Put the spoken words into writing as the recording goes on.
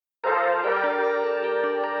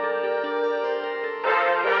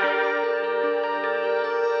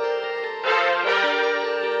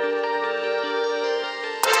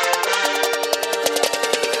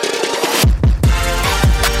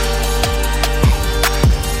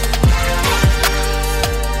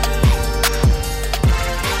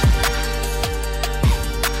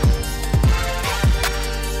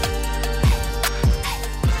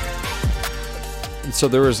So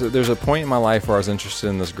there's a point in my life where I was interested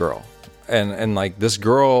in this girl, and like this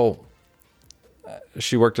girl,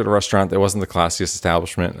 she worked at a restaurant that wasn't the classiest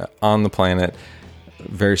establishment on the planet,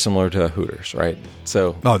 very similar to Hooters, right?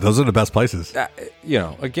 So those are the best places.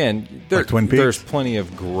 Again, Like Twin Peaks. There's plenty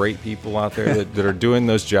of great people out there that are doing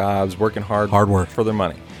those jobs, working hard work for their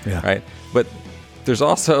money, Yeah. right? But there's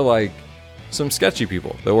also like some sketchy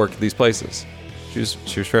people that work at these places. She was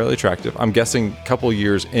fairly attractive. I'm guessing a couple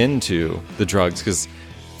years into the drugs, because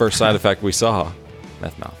first side effect we saw,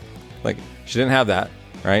 meth mouth. Like, she didn't have that,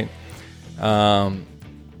 right?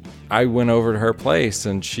 I went over to her place,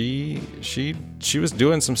 and she was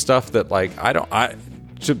doing some stuff that, like,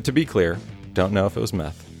 to be clear, don't know if it was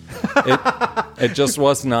meth. It just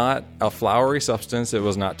was not a flowery substance. It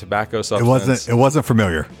was not tobacco substance. It wasn't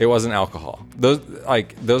familiar. It wasn't alcohol. Those are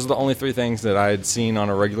the only three things that I had seen on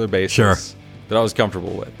a regular basis. Sure. That I was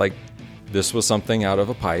comfortable with. Like, this was something out of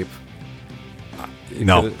a pipe.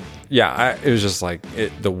 No. It was just like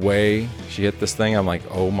the way she hit this thing. I'm like,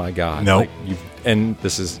 oh my god. No. Like, and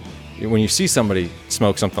this is when you see somebody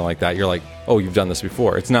smoke something like that, you're like, oh, you've done this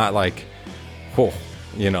before. It's not like, oh,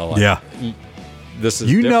 like, yeah. This is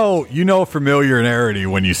familiarity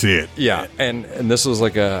when you see it. Yeah, and this was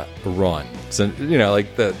like a run. So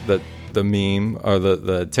like the meme or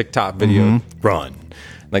the TikTok video run.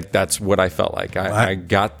 Like, that's what I felt like. I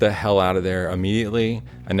got the hell out of there immediately.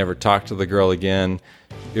 I never talked to the girl again.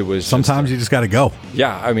 It was sometimes you just got to go.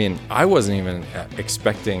 Yeah, I mean, I wasn't even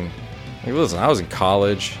expecting. Like, listen, I was in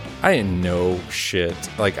college. I didn't know shit.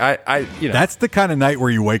 Like, I That's the kind of night where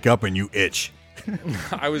you wake up and you itch.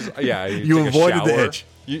 I was, yeah. You avoided the itch.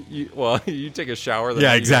 You take a shower.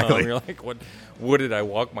 Yeah, exactly. You're like, what did I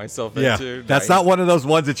walk myself into? That's not one of those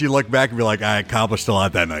ones that you look back and be like, I accomplished a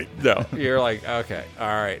lot that night. No, you're like, okay, all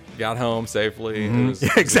right, got home safely. Yeah,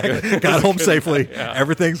 exactly. Got home safely. Yeah.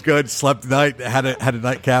 Everything's good. Slept the night. Had a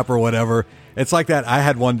nightcap or whatever. It's like that. I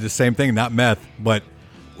had one, the same thing, not meth, but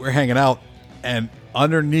we're hanging out, and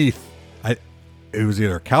underneath, it was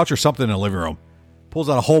either a couch or something in the living room. Pulls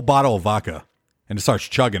out a whole bottle of vodka and just starts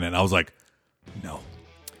chugging it. And I was like, no.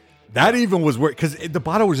 That even was weird, because the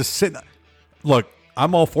bottle was just sitting. Look,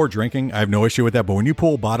 I'm all for drinking. I have no issue with that. But when you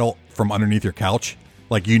pull a bottle from underneath your couch,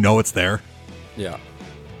 like, it's there. Yeah.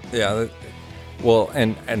 Yeah. Well,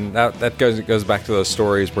 and that goes back to those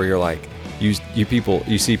stories where you're like, you see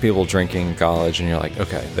people drinking in college, and you're like,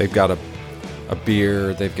 okay, they've got a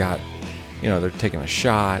beer, they've got, they're taking a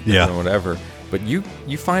shot, yeah, or whatever. But you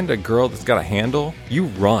find a girl that's got a handle, you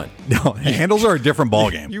run. No, handles are a different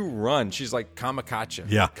ballgame. You run. She's like kamikaze.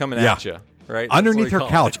 Yeah. Coming at you. Right? Underneath her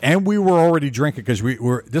couch. And we were already drinking, because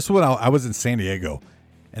this was when I was in San Diego.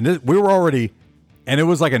 And we were already, and it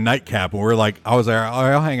was like a nightcap. And we were like, I was like,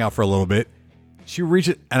 I'll hang out for a little bit. She reached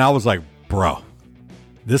it, and I was like, bro,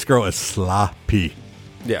 this girl is sloppy.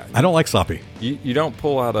 Yeah. I don't like sloppy. You don't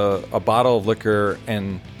pull out a bottle of liquor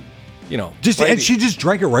and, and she just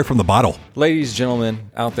drank it right from the bottle. Ladies,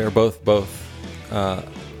 gentlemen out there, both,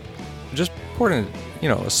 just pour it in,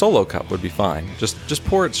 a solo cup would be fine. Just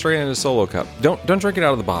pour it straight in a solo cup. Don't drink it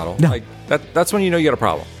out of the bottle. No. Like that's when you got a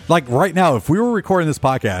problem. Like right now, if we were recording this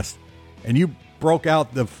podcast and you broke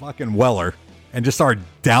out the fucking Weller and just started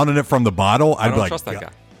downing it from the bottle, I'd be like, trust that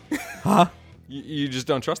guy. Huh? You just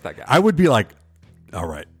don't trust that guy. I would be like, all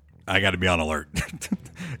right, I got to be on alert.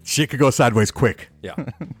 Shit could go sideways quick. Yeah.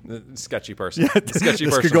 Sketchy person. Sketchy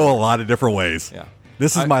this person. could go a lot of different ways. Yeah.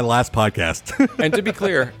 This is my last podcast. And to be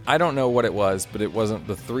clear, I don't know what it was, but it wasn't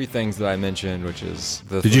the three things that I mentioned, which is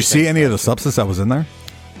the. Did you see any of the substance that was in there?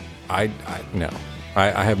 No.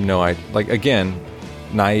 I have no idea. Like, again,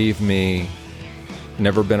 naive me,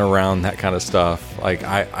 never been around that kind of stuff. Like,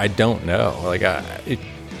 I don't know. Like,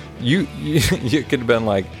 you could have been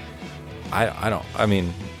like, I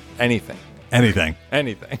mean, anything. Anything.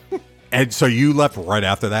 And so you left right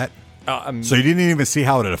after that? So you didn't even see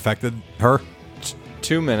how it had affected her?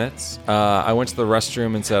 2 minutes. I went to the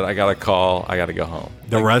restroom and said, I got a call. I got to go home.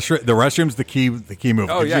 The restroom's the key move.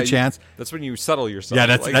 Oh, Gives yeah. you a chance. That's when you settle yourself.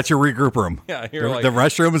 Yeah, that's your regroup room. Yeah. The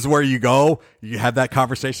restroom is where you go. You have that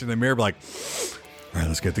conversation in the mirror. Be like, all right,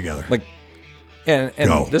 let's get together. Like, and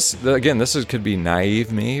go. this could be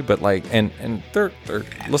naive me, but like, and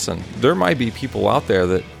listen, there might be people out there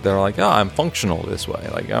that are like, oh, I'm functional this way.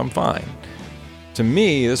 Like, I'm fine. To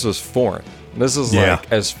me, this was foreign. This is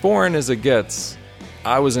like as foreign as it gets.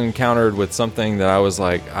 I was encountered with something that I was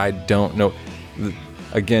like, I don't know.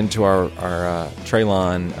 Again, to our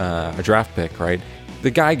Treylon, a draft pick, right? The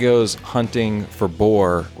guy goes hunting for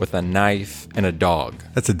boar with a knife and a dog.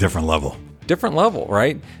 That's a different level. Different level,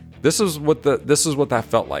 right? This is what that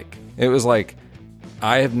felt like. It was like,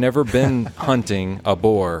 I have never been hunting a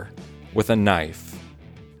boar with a knife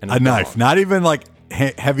and A knife, dog. not even like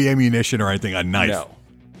heavy ammunition or anything. A knife. No,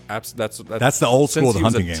 that's the old school since he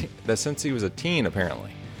was hunting a game. That's since he was a teen,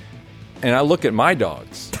 apparently. And I look at my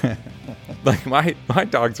dogs. Like my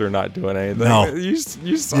dogs are not doing anything. No. You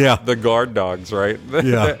saw Yeah. the guard dogs, right?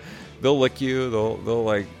 Yeah. They'll lick you. They'll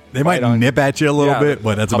like. They might bite on nip you. at you a little bit,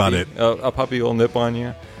 but that's about it. A puppy will nip on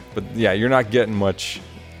you, but yeah, you're not getting much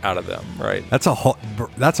out of them, right? That's a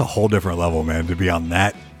whole different level, man. To be on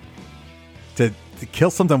that, to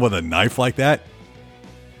kill something with a knife like that,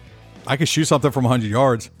 I could shoot something from 100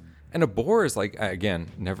 yards. And a boar is like, again,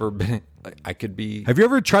 never been. Like, I could be. Have you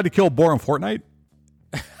ever tried to kill a boar in Fortnite?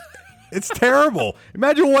 It's terrible.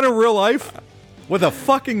 Imagine one in real life with a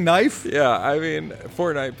fucking knife. Yeah, I mean,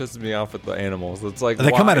 Fortnite pisses me off with the animals. It's like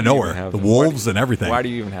They come why out of do you even nowhere. have The them? wolves and everything. Why do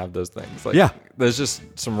you even have those things? Like, Yeah. there's just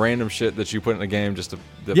some random shit that you put in a game just to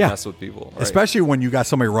Yeah. mess with people. Right? Especially when you got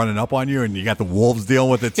somebody running up on you and you got the wolves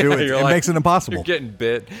dealing with it too. Yeah, it you're it like- makes it impossible. You're getting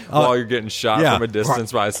bit while you're getting shot yeah. from a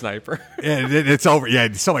distance by a sniper. And it's over. Yeah,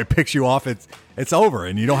 somebody picks you off. It's over,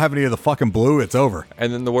 and you don't have any of the fucking blue. It's over.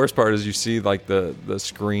 And then the worst part is you see like the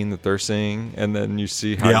screen that they're seeing, and then you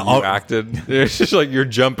see how Yeah, you acted. It's just like you're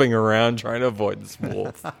jumping around trying to avoid this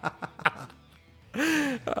wolf.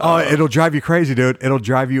 Oh, it'll drive you crazy, dude. It'll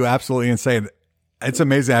drive you absolutely insane. It's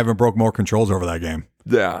amazing I haven't broke more controls over that game.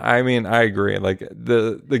 Yeah, I mean, I agree. Like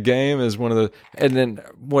the game is one of the, and then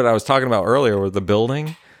what I was talking about earlier with the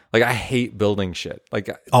building. Like I hate building shit. Like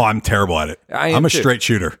Oh, I'm terrible at it. I am I'm a too. straight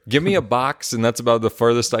shooter. give me a box, and that's about the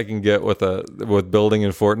furthest I can get with building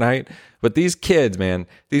in Fortnite. But these kids, man,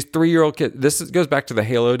 these 3-year-old kids. Goes back to the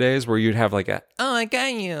Halo days where you'd have like oh, I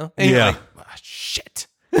got you. And you're Yeah. like, "Ah, shit.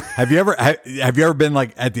 Have you ever been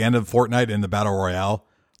like at the end of Fortnite in the battle royale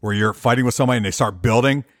where you're fighting with somebody and they start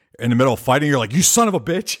building in the middle of fighting? You're like, you son of a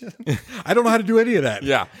bitch! I don't know how to do any of that.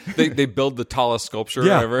 Yeah, they build the tallest sculpture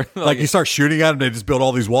Yeah. ever. Like you start shooting at them, they just build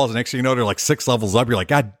all these walls, and next thing you know, they're like 6 levels up. You're like,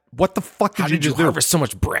 God, what the fuck did how you did you just do? harvest so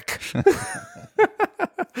much brick?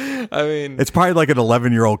 I mean, It's probably like an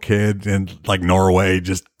 11-year-old kid in like Norway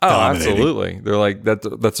just dominating. absolutely. They're like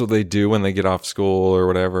that's what they do when they get off school or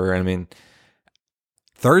whatever. I mean,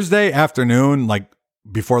 Thursday afternoon, like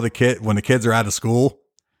when the kids are out of school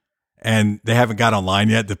and they haven't got online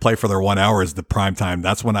yet to play for their 1 hour is the prime time.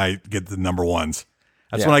 That's when I get the number ones.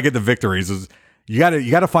 That's Yeah. when I get the victories. Is you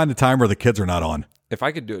gotta find the time where the kids are not on. if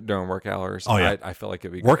I could do it during work hours, Oh, yeah. I feel like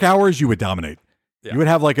it'd be Work great. hours, you would dominate. Yeah. You would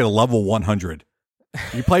have like a level 100.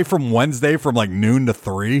 You play from Wednesday from like noon to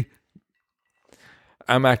 3.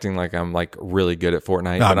 I'm acting like I'm like really good at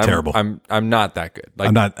Fortnite. No, but I'm terrible. I'm not that good. Like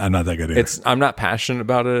I'm not that good either. I'm not passionate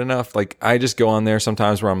about it enough. Like I just go on there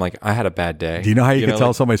sometimes where I'm like, I had a bad day. Do you know how you can tell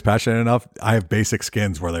like, somebody's passionate enough? I have basic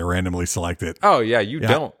skins where they randomly select it. oh yeah, you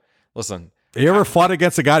don't. Listen, You ever fought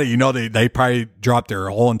against a guy that you know they probably dropped their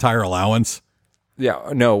whole entire allowance? yeah,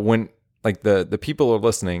 no, when like the people are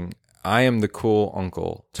listening, I am the cool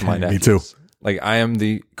uncle to my Me nephews. too. Like I am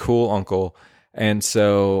the cool uncle. And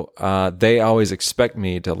so they always expect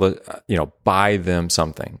me to, buy them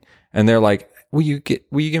something. And they're like, will you give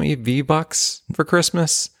me V-Bucks for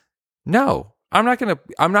Christmas? No, I'm not going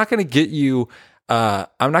to get you,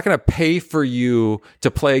 I'm not going to pay for you to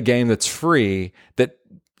play a game that's free that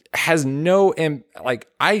has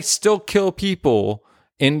I still kill people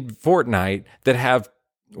in Fortnite that have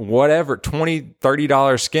whatever, $20,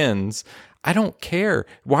 $30 skins. I don't care.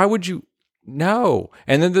 Why would you? No,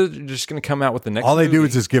 and then they're just going to come out with the next. All they do movie.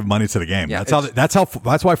 is just give money to the game. Yeah, that's why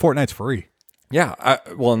Fortnite's free. Yeah,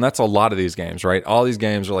 and that's a lot of these games, right? All these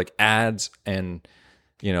games are like ads and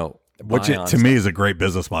Which to me is a great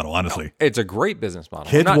business model, honestly. it's a great business model.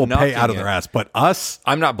 Kids I'm not will pay knocking out of it. their ass, but us,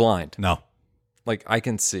 I'm not blind. no. Like I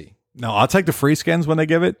can see. No, I'll take the free skins when they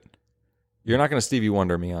give it. You're not going to Stevie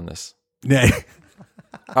Wonder me on this. Yeah.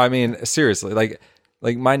 I mean, seriously, like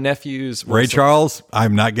my nephews. Ray Charles,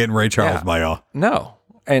 I'm not getting Ray Charles by y'all. No,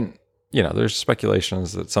 and there's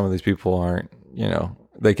speculations that some of these people aren't.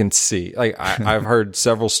 They can see. Like I've heard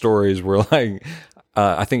several stories where like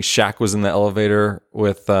I think Shaq was in the elevator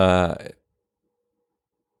with I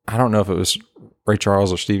don't know if it was Ray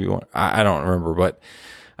Charles or Stevie Wonder. I don't remember, but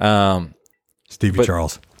Stevie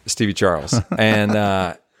Charles. Stevie Charles,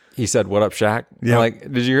 and he said, "What up, Shaq?" Yeah. Like,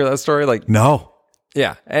 did you hear that story? Like, No.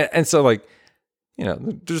 yeah, and so like,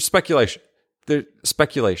 there's speculation. There's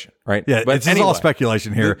speculation, right? Yeah, but it's just all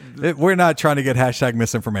speculation here. We're not trying to get hashtag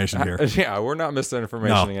misinformation here. Yeah, we're not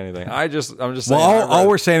misinformationing anything. I'm just saying. Well, all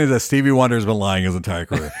we're saying is that Stevie Wonder has been lying his entire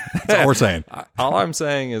career. That's all we're saying. all I'm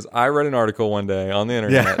saying is I read an article one day on the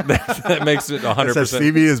internet that makes it 100%. That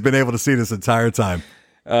Stevie has been able to see this entire time.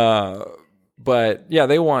 But yeah,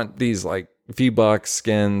 they want these like a few bucks,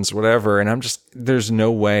 skins, whatever. And there's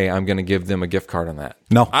no way I'm going to give them a gift card on that.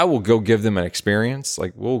 No. I will go give them an experience.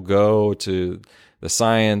 Like we'll go to the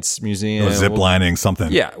science museum. Zip lining,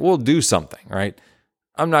 something. Yeah, we'll do something, right?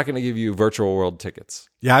 I'm not going to give you virtual world tickets.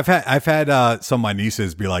 Yeah, I've had some of my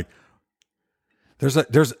nieces be like,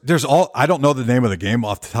 there's all, I don't know the name of the game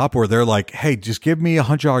off the top, where they're like, hey, just give me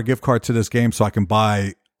 $100 gift card to this game so I can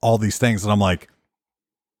buy all these things. And I'm like,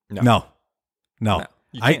 no.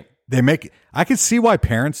 You can't. I can see why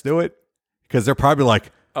parents do it, because they're probably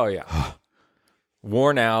like, oh yeah,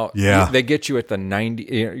 worn out. Yeah. They get you at the 90.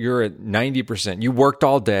 You're at 90%. You worked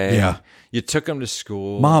all day. Yeah. You took them to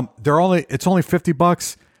school. Mom, it's only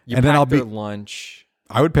 $50, You and then I'll packed their lunch.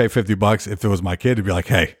 I would pay $50 if it was my kid to be like,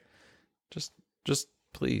 hey, Just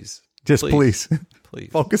please. please. Please.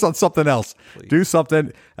 Focus on something else. Please. Do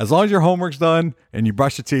something. As long as your homework's done and you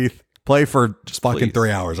brush your teeth, play for just fucking please.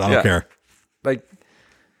 3 hours. I don't care. Like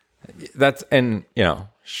that's, and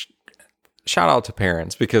shout out to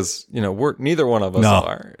parents, because we're neither one of us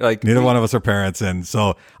are. Like Neither one of us are parents, and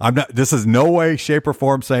so I'm not. This is no way, shape, or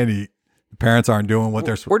form saying the parents aren't doing what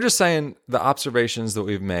they're. We're just saying the observations that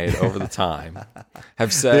we've made over the time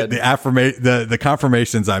have said the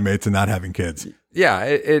confirmations I made to not having kids. Yeah,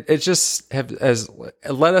 it just has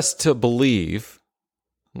led us to believe,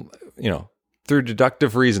 through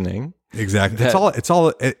deductive reasoning. Exactly.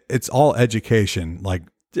 It's all education. Like,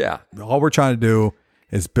 yeah, all we're trying to do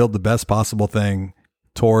is build the best possible thing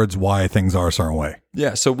towards why things are a certain way.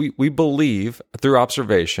 Yeah. So we believe through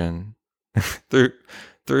observation, through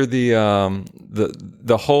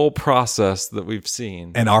the whole process that we've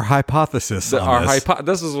seen, and our hypothesis. The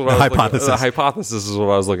hypothesis is what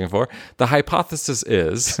I was looking for. The hypothesis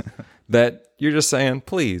is that you're just saying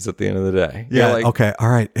please at the end of the day. Yeah. Like, okay. All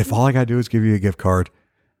right. If all I gotta do is give you a gift card,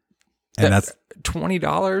 and that's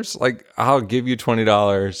 $20, like I'll give you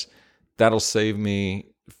 $20. That'll save me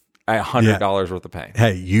 $100 worth of pain.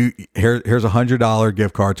 Hey, here's $100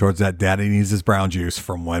 gift card towards that. Daddy needs his brown juice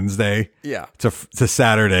from Wednesday. Yeah. To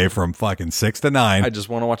Saturday from fucking 6 to 9. I just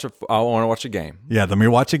want to watch a game. Yeah, let me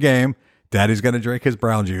watch a game. Daddy's gonna drink his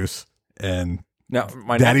brown juice, and now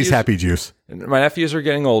Daddy's happy juice. My nephews are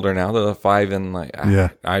getting older now. They're 5 and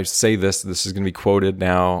I say this is going to be quoted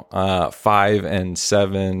now. 5 and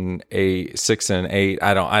 7, 8, 6 and 8.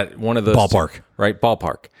 One of those ballpark, right?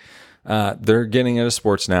 Ballpark. They're getting into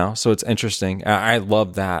sports now, so it's interesting. I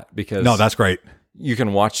love that because that's great. You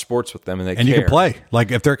can watch sports with them, and you can play.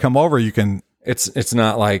 Like if they come over, you can. It's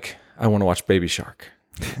not like I want to watch Baby Shark.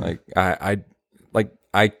 Like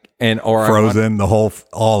Frozen,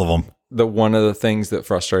 all of them. One of the things that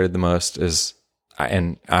frustrated the most is,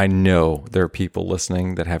 and I know there are people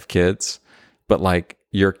listening that have kids, but like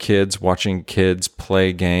your kids watching kids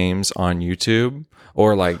play games on YouTube,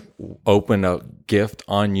 or like open a gift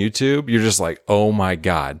on YouTube, you're just like, oh my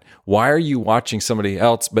God, why are you watching somebody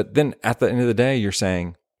else? But then at the end of the day, you're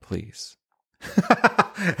saying, please.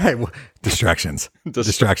 Hey, distractions.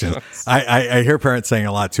 I hear parents saying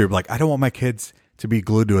a lot too, like, I don't want my kids to be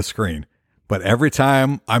glued to a screen. But every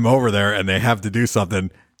time I'm over there and they have to do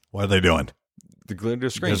something, what are they doing? They're glued to a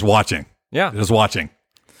screen. Just watching. Yeah. Just watching.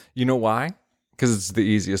 You know why? Because it's the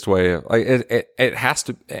easiest way. It has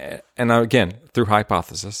to, and again, through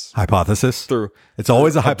hypothesis. It's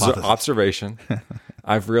always a hypothesis. Observation.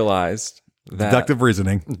 I've realized that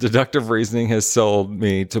deductive reasoning has sold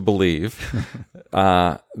me to believe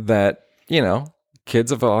that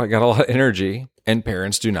kids have got a lot of energy and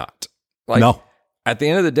parents do not. No. At the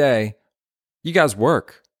end of the day, you guys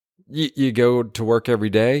work. You go to work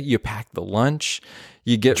every day. You pack the lunch.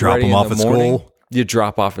 You get drop ready them in off the at morning. school. You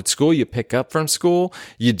drop off at school. You pick up from school.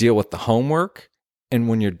 You deal with the homework. And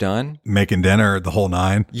when you're done, making dinner, the whole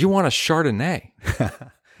 9, you want a Chardonnay.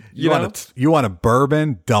 you want a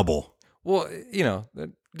bourbon double. Well,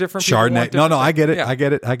 different Chardonnay. No, I get it. Yeah. I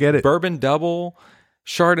get it. Bourbon double,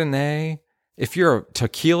 Chardonnay. If you're a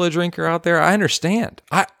tequila drinker out there, I understand.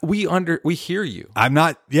 We hear you. I'm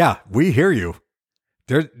not. Yeah, we hear you.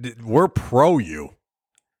 We're pro you.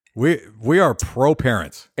 We are pro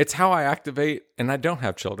parents. It's how I activate, and I don't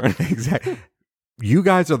have children. Exactly. You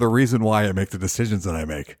guys are the reason why I make the decisions that I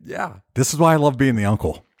make. Yeah. This is why I love being the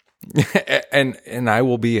uncle. and I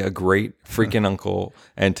will be a great freaking uncle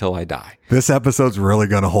until I die. This episode's really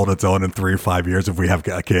going to hold its own in 3 or 5 years if we have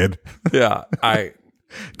a kid. Yeah.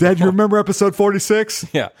 Dad, you remember episode 46?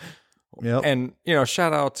 Yeah. Yep. And,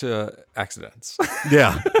 shout out to accidents.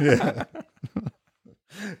 Yeah.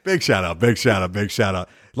 Big shout out.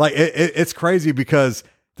 Like it's crazy because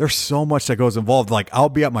there's so much that goes involved. Like I'll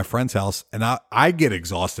be at my friend's house and I get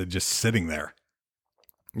exhausted just sitting there.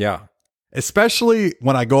 Yeah. Especially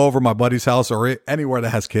when I go over my buddy's house or anywhere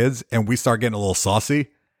that has kids and we start getting a little saucy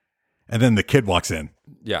and then the kid walks in.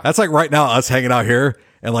 Yeah. That's like right now us hanging out here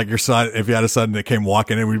and like your son, if you had a son that came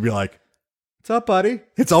walking in, we'd be like, what's up, buddy?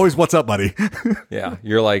 It's always what's up, buddy. Yeah.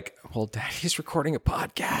 You're like, well, Daddy's recording a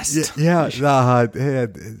podcast. Yeah. Hey,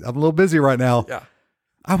 I'm a little busy right now. Yeah.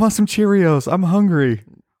 I want some Cheerios. I'm hungry.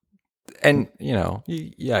 And you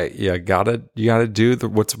gotta do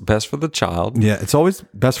what's best for the child. Yeah. It's always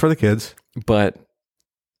best for the kids. But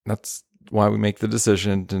that's why we make the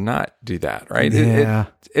decision to not do that, right? Yeah.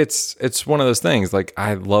 It's one of those things. Like,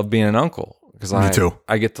 I love being an uncle because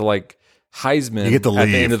I get to like Heisman You get to at the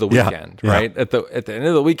leave. end of the Yeah. weekend, Yeah. right? At the end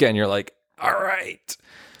of the weekend, you're like, all right.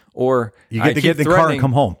 Or You get to get in the car and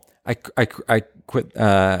come home. I quit.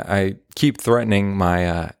 I keep threatening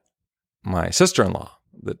my my sister-in-law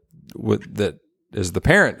that is the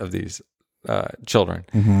parent of these children.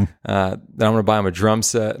 Mm-hmm. That I'm going to buy them a drum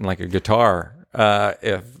set and like a guitar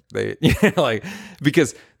if they like,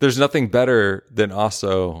 because there's nothing better than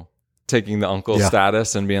also taking the uncle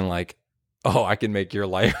status and being like, oh, I can make your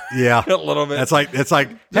life Yeah. a little bit. It's like,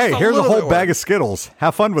 hey, a here's a little whole bit bag of Skittles.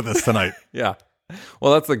 Have fun with us tonight. Yeah.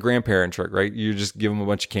 Well, that's the grandparent trick, right? You just give them a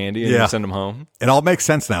bunch of candy and Yeah. you send them home. It all makes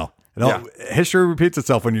sense now. History repeats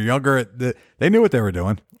itself. When you're younger, they knew what they were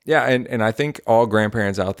doing. Yeah, and I think all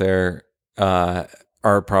grandparents out there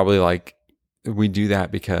are probably like, we do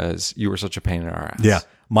that because you were such a pain in our ass. Yeah.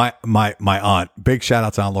 My aunt, big shout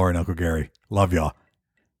out to Aunt Lori and Uncle Gary. Love y'all.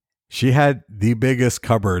 She had the biggest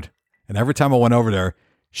cupboard. And every time I went over there,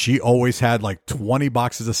 she always had like 20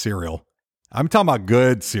 boxes of cereal. I'm talking about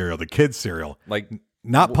good cereal, the kids' cereal. Like,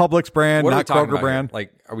 Not Publix brand, what are we not talking Kroger about brand. here?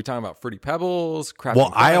 Like, are we talking about Fruity Pebbles? Kraft Well,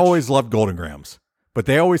 and I Crunch? always loved Golden Grams. But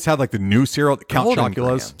they always had like the new cereal, Count Golden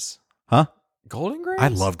Chocula's. Grams. Huh? Golden Grams? I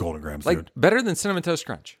love Golden Grams, like dude. better than Cinnamon Toast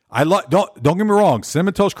Crunch. I love. Don't get me wrong.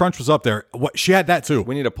 Cinnamon Toast Crunch was up there. What she had that too.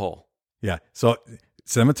 We need a poll. Yeah. So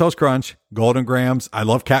Cinnamon Toast Crunch, Golden Grams. I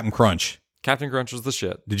love Captain Crunch. Captain Crunch was the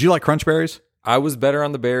shit. Did you like Crunch Berries? I was better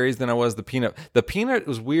on the berries than I was the peanut. The peanut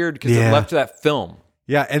was weird because Yeah. it left that film.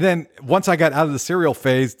 Yeah. And then once I got out of the cereal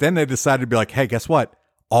phase, then they decided to be like, hey, guess what?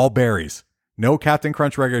 All berries. No Captain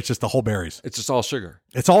Crunch regular. It's just the whole berries. It's just all sugar.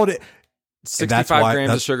 It's all it. 65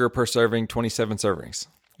 grams of sugar per serving, 27 servings.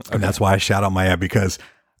 And that's why I shout out my ad, because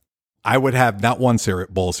I would have not one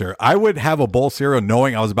bowl of cereal. I would have a bowl of cereal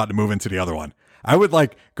knowing I was about to move into the other one. I would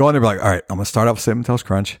like go in there and be like, all right, I'm going to start off with Cinnamon Toast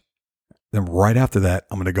Crunch. Then right after that,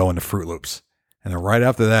 I'm going to go into Fruit Loops. And then right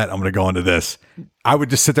after that, I'm going to go into this. I would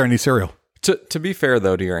just sit there and eat cereal. To be fair,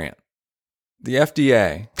 though, to your aunt, the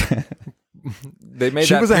FDA, they made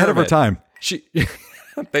She that was ahead of her pyramid. time.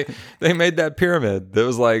 They made that pyramid. There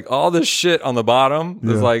was like all this shit on the bottom.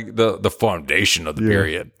 There's Yeah. like the foundation of the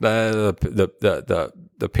period.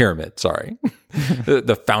 The pyramid, sorry.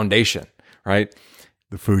 the foundation, right?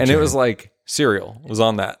 The food And chain. it was like cereal was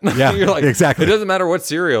on that. Yeah, You're like, exactly. It doesn't matter what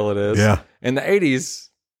cereal it is. Yeah. In the 80s,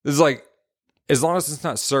 it's like, as long as it's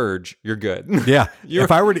not Surge, you're good. Yeah. You're-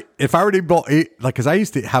 if I were to eat, like, because I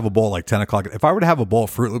used to have a bowl like 10 o'clock. If I were to have a bowl of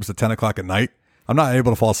Fruit Loops at 10 o'clock at night, I'm not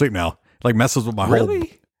able to fall asleep now. It like messes with my whole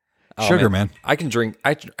Really? Oh, sugar, man. I can drink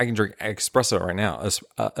espresso right now.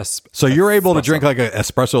 So you're able to espresso. drink like an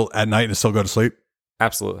espresso at night and still go to sleep?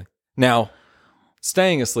 Absolutely. Now,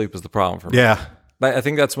 staying asleep is the problem for me. Yeah. I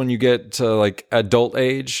think that's when you get to like adult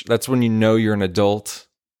age. That's when you know you're an adult,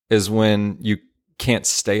 is when you can't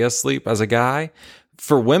stay asleep as a guy.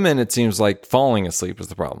 For women, it seems like falling asleep is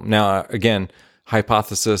the problem. Now, again,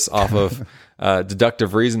 hypothesis off of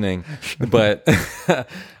deductive reasoning, but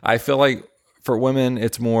I feel like for women,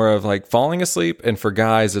 it's more of like falling asleep, and for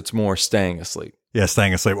guys, it's more staying asleep. Yeah,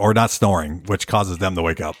 staying asleep or not snoring, which causes them to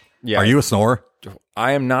wake up. Yeah. Are you a snorer?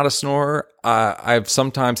 I am not a snorer. I've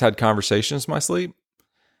sometimes had conversations in my sleep.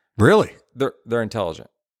 Really? They're intelligent.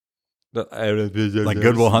 Like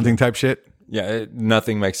Goodwill Hunting type shit? Yeah,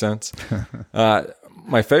 nothing makes sense.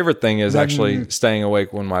 My favorite thing is actually staying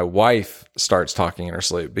awake when my wife starts talking in her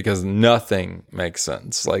sleep, because nothing makes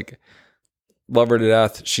sense. Like, love her to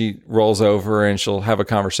death. She rolls over and she'll have a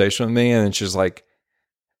conversation with me, and then she's like,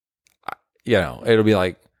 it'll be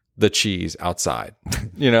like the cheese outside.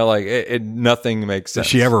 Like it nothing makes sense.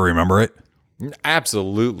 Does she ever remember it?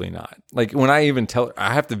 Absolutely not. Like, when I even tell her,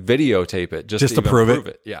 I have to videotape it just to to prove even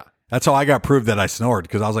it? Yeah. That's how I got proved that I snored,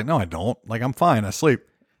 because I was like, no, I don't. Like, I'm fine. I sleep.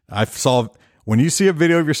 I saw, when you see a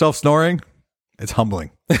video of yourself snoring, it's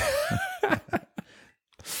humbling.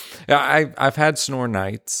 Yeah, I've had snore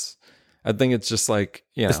nights. I think it's just like,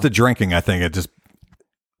 It's the drinking, I think. It just,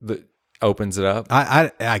 opens it up.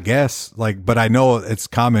 I guess, like, but I know it's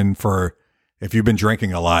common for, if you've been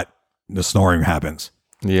drinking a lot, the snoring happens.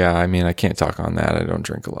 Yeah, I mean, I can't talk on that. I don't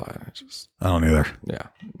drink a lot. I don't either. Yeah.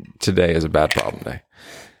 Today is a bad problem day.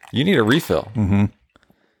 You need a refill. Mm-hmm.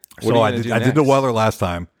 So I did the weather last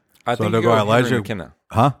time. I think they'll you go go Henry McKenna.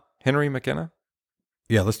 Huh? Henry McKenna?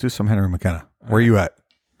 Yeah, let's do some Henry McKenna. Where are you at?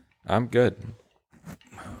 I'm good.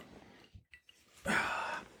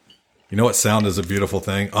 You know what sound is a beautiful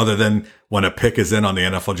thing? Other than when a pick is in on the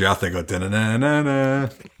NFL draft, they go da-na-na-na-na.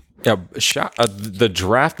 Yeah, the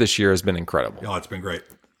draft this year has been incredible. Oh, it's been great.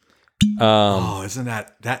 Isn't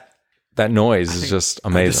that noise is just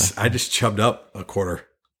amazing. I just chubbed up a quarter.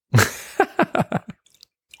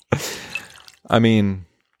 I mean,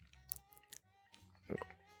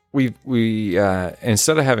 we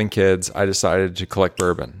instead of having kids, I decided to collect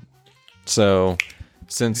bourbon. So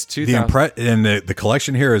since 2000, the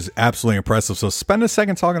collection here is absolutely impressive. So spend a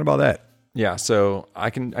second talking about that. Yeah, so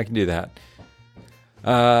I can do that.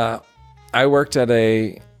 I worked at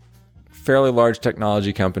a fairly large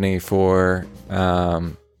technology company for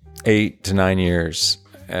 8 to 9 years,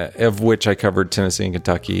 of which I covered Tennessee and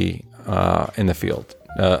Kentucky in the field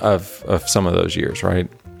of some of those years, right?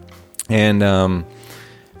 And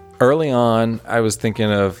early on, I was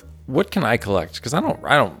thinking of what can I collect, because I don't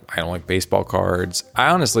like baseball cards. I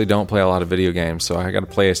honestly don't play a lot of video games, so I got a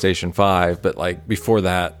PlayStation 5. But like before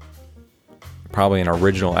that, probably an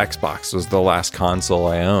original Xbox was the last console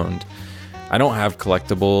I owned. I don't have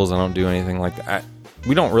collectibles. I don't do anything like that.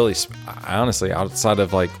 We don't really, I honestly, outside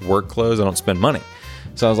of like work clothes, I don't spend money.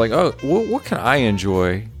 So I was like, oh, what can I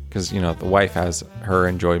enjoy? Because, the wife has her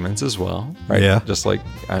enjoyments as well, right? Yeah. Just like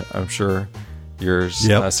I'm sure yours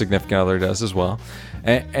significant other does as well.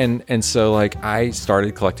 And so like I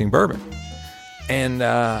started collecting bourbon. And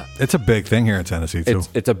it's a big thing here in Tennessee too.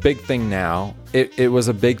 It's a big thing now. It was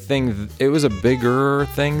a big thing. It was a bigger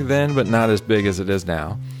thing then, but not as big as it is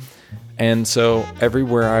now. And so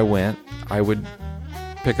everywhere I went, I would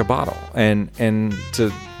pick a bottle.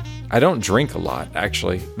 I don't drink a lot,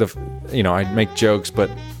 actually. I make jokes,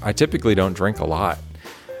 but I typically don't drink a lot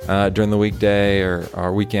during the weekday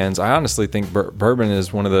or weekends. I honestly think bourbon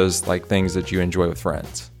is one of those like things that you enjoy with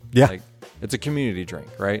friends. Yeah. Like, it's a community drink,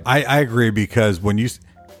 right? I agree, because when you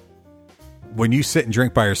sit and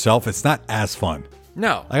drink by yourself, it's not as fun.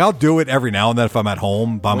 No. Like I'll do it every now and then if I'm at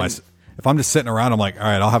home by myself. If I'm just sitting around, I'm like, all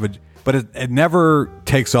right, I'll have but it never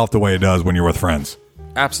takes off the way it does when you're with friends.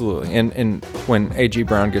 Absolutely. And when A.G.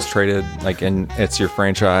 Brown gets traded, like, and it's your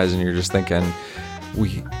franchise, and you're just thinking,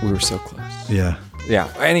 we were so close. Yeah.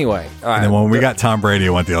 Yeah. Anyway. And then when we got Tom Brady, it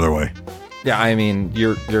went the other way. Yeah. I mean,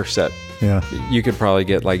 you're set. Yeah. You could probably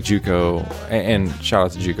get like JUCO, and shout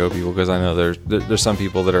out to JUCO people, because I know there's some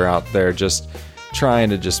people that are out there just trying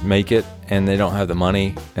to just make it, and they don't have the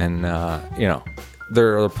money, and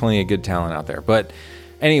there are plenty of good talent out there. But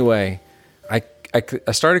anyway, I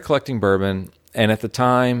started collecting bourbon, and at the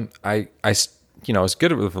time I was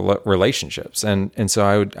good with relationships, and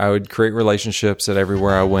so I would create relationships at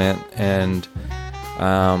everywhere I went, and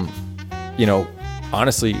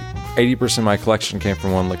honestly, 80% of my collection came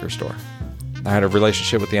from one liquor store. I had a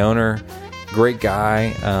relationship with the owner, great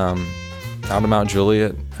guy, out of Mount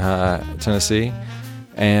Juliet, Tennessee,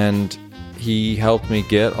 and he helped me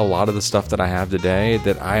get a lot of the stuff that I have today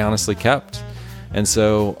that I honestly kept. And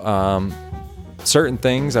so certain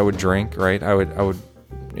things I would drink, right? I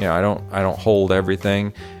don't hold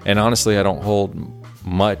everything, and honestly, I don't hold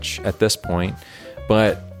much at this point,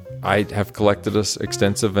 but I have collected an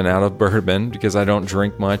extensive amount of bourbon because I don't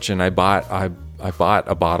drink much, and I bought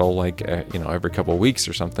a bottle like every couple of weeks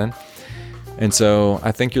or something. And so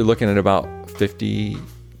I think you're looking at about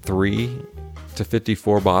 53 to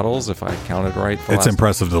 54 bottles if I counted right. It's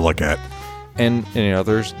impressive to look at. And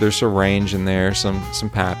there's a range in there, some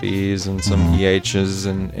Pappies and some EHs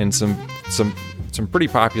and some pretty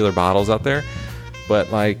popular bottles out there.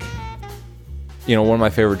 But like, one of my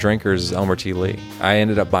favorite drinkers is Elmer T. Lee. I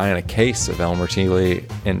ended up buying a case of Elmer T. Lee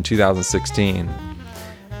in 2016,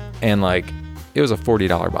 and like, it was a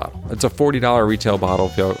 $40 bottle. It's a $40 retail bottle,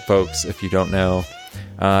 folks. If you don't know,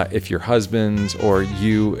 if your husbands or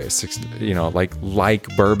you,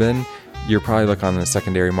 like bourbon, you're probably looking on the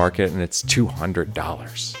secondary market, and it's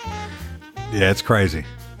 $200. Yeah, it's crazy.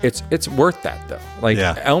 It's worth that though. Like,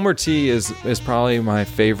 yeah. Elmer T is probably my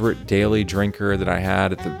favorite daily drinker that I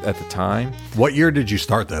had at the time. What year did you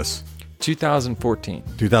start this? 2014.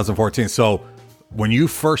 2014. So when you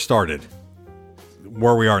first started,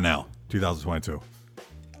 where we are now, 2022,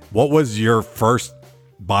 what was your first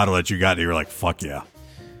bottle that you got that you were like, fuck yeah?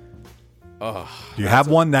 Do you have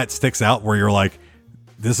one that sticks out where you're like,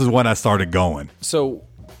 this is when I started going? So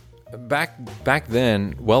back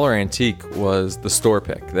then, Weller Antique was the store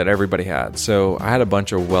pick that everybody had. So I had a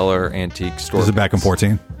bunch of Weller Antique store. Is it back in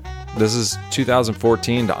 14? This is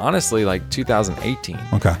 2014 to honestly like 2018.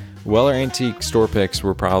 Okay. Weller Antique store picks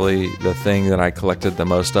were probably the thing that I collected the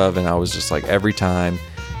most of, and I was just like, every time,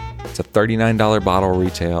 it's a $39 bottle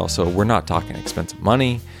retail, so we're not talking expensive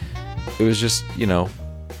money. It was just,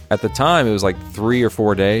 at the time, it was like 3 or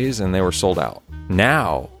 4 days, and they were sold out.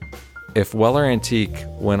 Now, if Weller Antique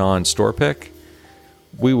went on store pick,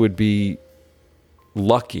 we would be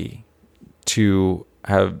lucky to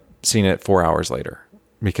have seen it 4 hours later,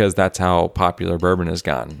 because that's how popular bourbon has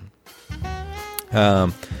gotten.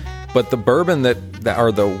 But the bourbon that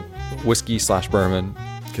are the whiskey / bourbon,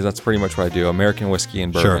 because that's pretty much what I do, American whiskey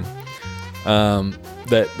and bourbon. Sure.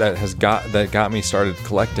 That got me started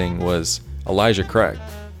collecting was Elijah Craig,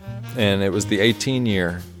 and it was the 18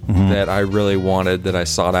 year that I really wanted, that I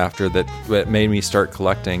sought after, that made me start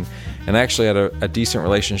collecting. And I actually had a decent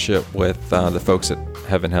relationship with the folks at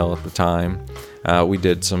Heaven Hill at the time. We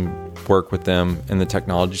did some work with them in the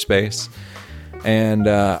technology space. And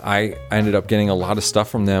I ended up getting a lot of stuff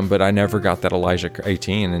from them, but I never got that Elijah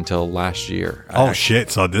 18 until last year. Shit.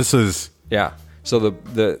 So this is... Yeah. So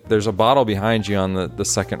there's a bottle behind you on the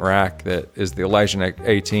second rack that is the Elijah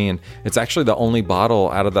 18. It's actually the only bottle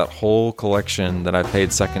out of that whole collection that I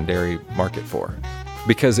paid secondary market for,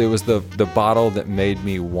 because it was the bottle that made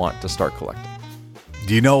me want to start collecting.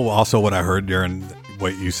 Do you know also what I heard during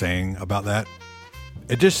what you saying about that?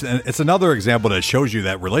 It's another example that shows you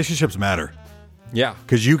that relationships matter. Yeah.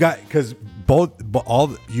 Because you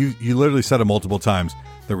literally said it multiple times,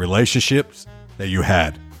 the relationships that you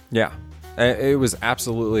had. Yeah. It was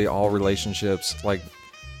absolutely all relationships. Like,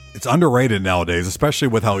 it's underrated nowadays, especially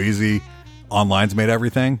with how easy online's made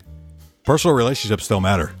everything. Personal relationships still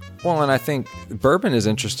matter. Well, and I think bourbon is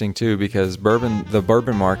interesting too, because the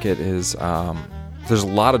bourbon market is, there's a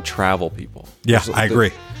lot of travel people. Yeah, I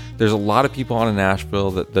agree. There's a lot of people out of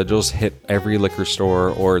Nashville that just hit every liquor store,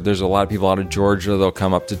 or there's a lot of people out of Georgia that'll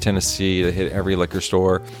come up to Tennessee to hit every liquor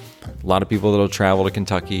store. A lot of people that'll travel to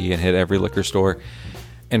Kentucky and hit every liquor store.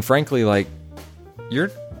 And frankly, like,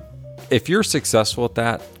 if you're successful at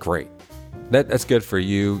that, great. That's good for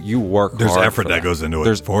you. You work hard. There's effort that goes into it.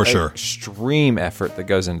 There's for sure extreme effort that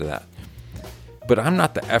goes into that. But I'm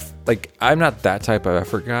not I'm not that type of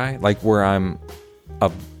effort guy. Like, where I'm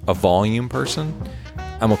a volume person,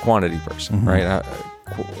 I'm a quantity person, right?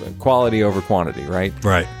 Quality over quantity, right?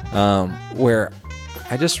 Right. Where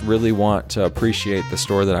I just really want to appreciate the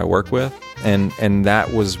store that I work with, and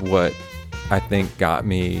that was what I think got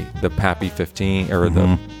me the Pappy 15 or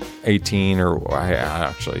the 18, or I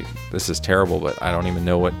actually, this is terrible, but I don't even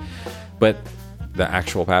know what, but the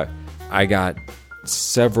actual Pappy. I got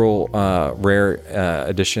several rare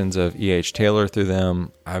editions of E.H. Taylor through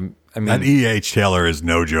them. I mean, that E.H. Taylor is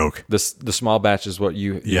no joke. The small batch is what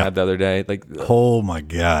you had the other day. Like, oh my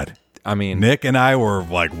God. I mean, Nick and I were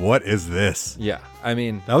like, what is this? Yeah. I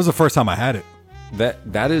mean, that was the first time I had it.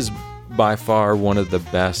 That is by far one of the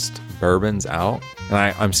best bourbons out. And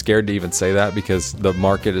I'm scared to even say that, because the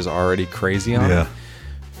market is already crazy on it.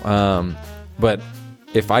 But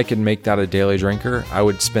if I could make that a daily drinker, I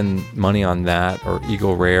would spend money on that or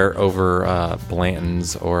Eagle Rare over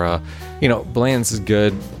Blanton's, or Blanton's is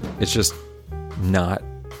good. It's just not,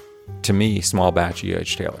 to me, small batch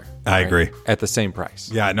E.H. Taylor. I agree. At the same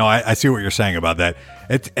price. Yeah, no, I see what you're saying about that.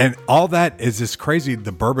 And all that is just crazy,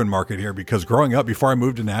 the bourbon market here, because growing up, before I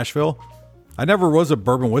moved to Nashville, I never was a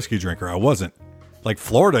bourbon whiskey drinker. I wasn't. Like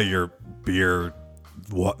Florida, your beer,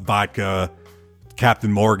 vodka,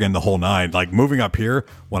 Captain Morgan, the whole nine. Like, moving up here,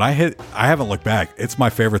 when I haven't looked back. It's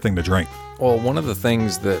my favorite thing to drink. Well, one of the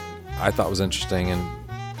things that I thought was interesting,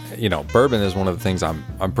 and bourbon is one of the things I'm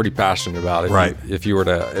pretty passionate about. If you were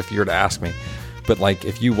to ask me, but like,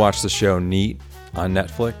 if you watch the show Neat on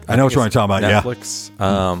Netflix, I know what you're talking about. Netflix.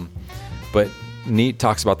 Yeah. But Neat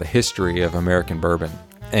talks about the history of American bourbon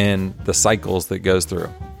and the cycles that goes through.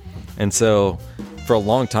 And so for a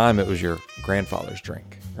long time, it was your grandfather's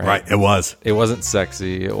drink. Right. It was. It wasn't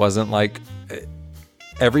sexy. It wasn't like,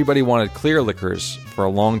 everybody wanted clear liquors for a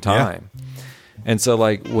long time. Yeah. And so,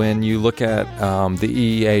 like, when you look at the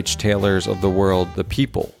E.H. Taylors of the world, the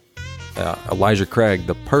people, Elijah Craig,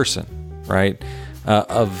 the person, right,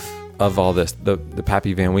 of all this, the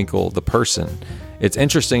Pappy Van Winkle, the person, it's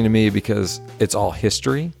interesting to me because it's all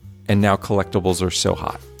history, and now collectibles are so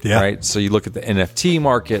hot. Yeah. Right. So you look at the NFT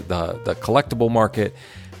market, the collectible market,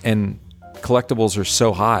 and collectibles are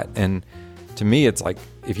so hot. And to me, it's like,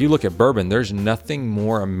 if you look at bourbon, there's nothing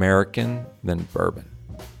more American than bourbon.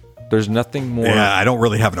 There's nothing more. Yeah, I don't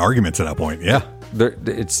really have an argument to that point. Yeah.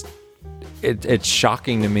 it's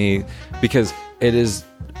shocking to me because it is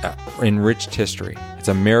enriched history. It's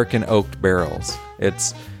American oaked barrels.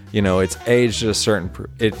 It's, it's aged at a certain,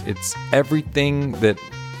 it's everything that,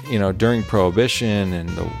 during Prohibition and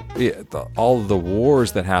all of the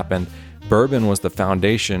wars that happened, bourbon was the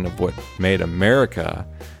foundation of what made America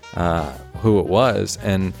who it was.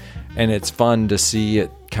 And it's fun to see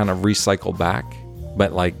it kind of recycle back,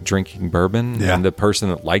 but like drinking bourbon and the person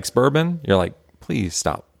that likes bourbon, you're like, please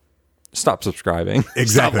stop subscribing. Exactly.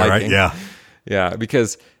 Stop right. liking. Yeah. Yeah.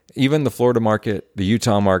 Because even the Florida market, the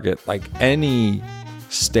Utah market, like any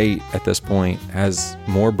state at this point has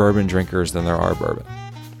more bourbon drinkers than there are bourbon.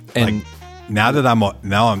 And like, now that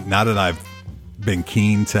I've been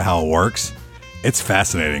keen to how it works, it's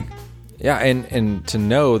fascinating. yeah. And to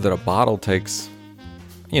know that a bottle takes,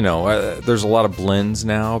 there's a lot of blends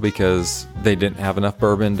now because they didn't have enough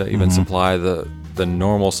bourbon to even supply the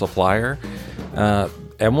normal supplier.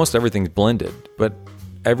 Almost everything's blended, but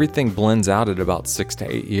everything blends out at about 6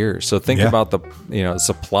 to 8 years. So think about the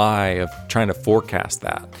supply of trying to forecast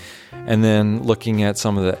that. And then looking at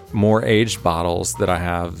some of the more aged bottles that I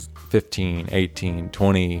have, 15, 18,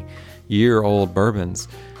 20-year-old bourbons,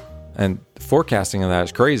 and forecasting of that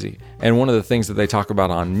is crazy. And one of the things that they talk about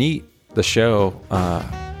on Neat, the show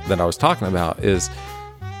that I was talking about, is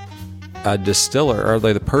a distiller, or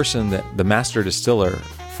like the master distiller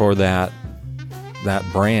for that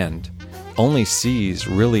brand only sees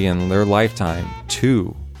really in their lifetime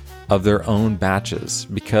 2 of their own batches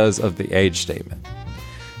because of the age statement.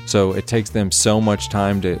 So it takes them so much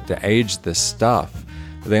time to age this stuff.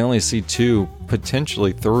 They only see 2,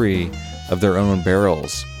 potentially 3 of their own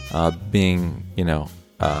barrels being,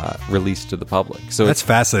 released to the public. So that's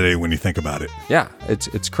fascinating when you think about it. Yeah,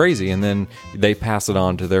 it's crazy. And then they pass it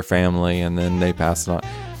on to their family, and then they pass it on.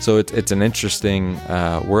 So it's an interesting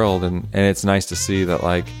world, and it's nice to see that,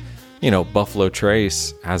 like, Buffalo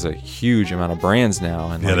Trace has a huge amount of brands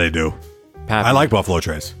now. And yeah, they do. I like Buffalo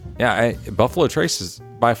Trace. Yeah, Buffalo Trace is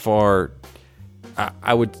by far,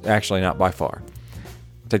 I would actually not by far.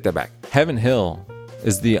 Take that back. Heaven Hill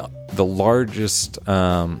is the largest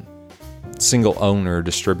single owner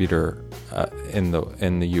distributor in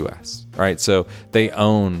the U.S. Right, so they're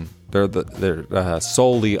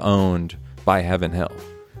solely owned by Heaven Hill.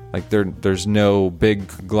 Like there's no big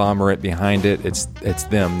conglomerate behind it. It's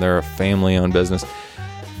them. They're a family-owned business.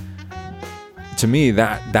 To me,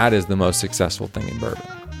 that is the most successful thing in bourbon,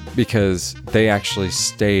 because they actually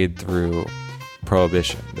stayed through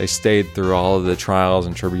Prohibition. They stayed through all of the trials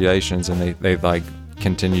and tribulations, and they like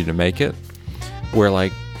continued to make it. Where,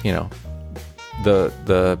 like,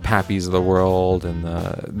 the Pappies of the world and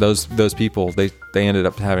those people, they ended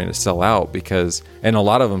up having to sell out and a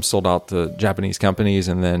lot of them sold out to Japanese companies,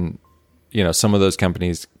 and then some of those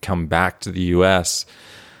companies come back to the U.S.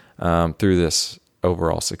 Through this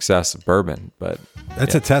overall success of bourbon. But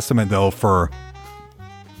that's a testament, though, for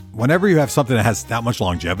whenever you have something that has that much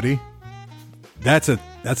longevity, that's a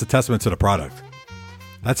testament to the product.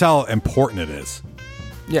 That's how important it is.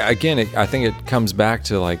 Yeah, again, I think it comes back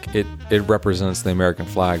to, like, it represents the American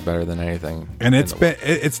flag better than anything. And it's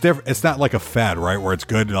different. It's not like a fad, right? Where it's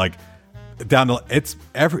good, like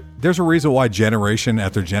there's a reason why generation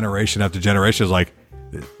after generation after generation is like,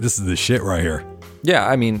 this is the shit right here. Yeah,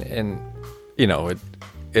 I mean, and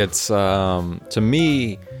it's to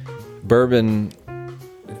me, bourbon,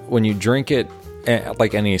 when you drink it,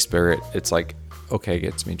 like any spirit, it's like, okay, it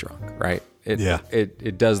gets me drunk, right?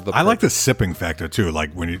 It does the. I like the sipping factor too.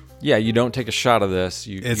 Like when you. Yeah, you don't take a shot of this.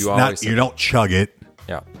 You don't chug it.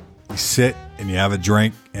 Yeah. You sit and you have a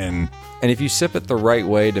drink, and if you sip it the right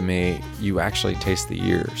way, to me, you actually taste the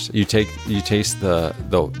years. You taste the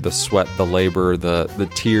sweat, the labor, the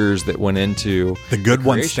tears that went into the good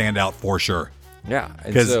ones stand out for sure. Yeah,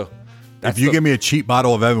 because if you give me a cheap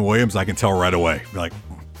bottle of Evan Williams, I can tell right away. Like,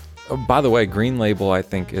 oh, by the way, Green Label, I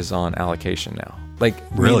think, is on allocation now. Like,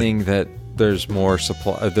 really? Meaning that there's more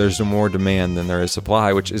supply, there's more demand than there is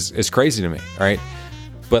supply, which is crazy to me, right?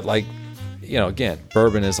 But, like, again,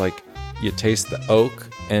 bourbon is like, you taste the oak,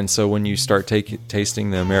 and so when you start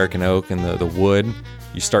tasting the American oak and the wood,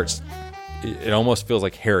 it almost feels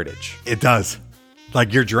like heritage. It does.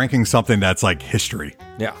 Like you're drinking something that's like history.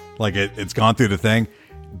 Yeah. Like it's gone through the thing.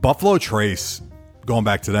 Buffalo Trace, going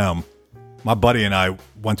back to them, my buddy and I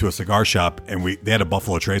went to a cigar shop, and they had a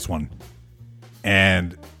Buffalo Trace one.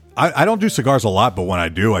 And I don't do cigars a lot, but when I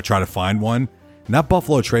do, I try to find one. And that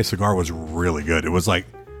Buffalo Trace cigar was really good. It was like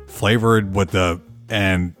flavored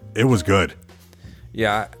and it was good.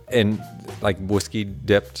 Yeah, and like whiskey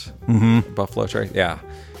dipped Buffalo Trace. Yeah.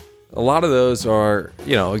 a lot of those are,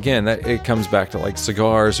 again, it comes back to like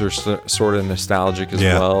cigars are sort of nostalgic as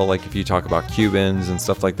well. Like if you talk about Cubans and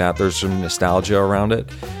stuff like that, there's some nostalgia around it,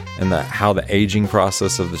 and how the aging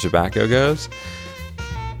process of the tobacco goes.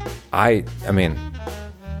 I mean,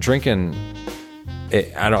 drinking.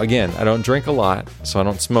 I don't drink a lot, so I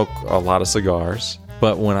don't smoke a lot of cigars.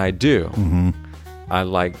 But when I do, I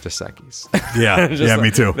like Dos Equis. Yeah,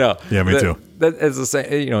 me too. No, me too. That is the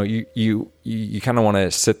same. You kind of want to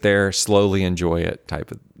sit there, slowly enjoy it,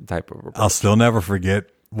 type of. Approach. I'll still never forget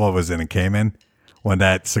what was in Cayman when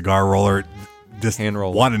that cigar roller just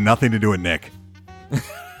wanted nothing to do with Nick.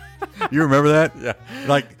 You remember that? Yeah.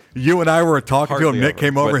 Like you and I were talking to him. Nick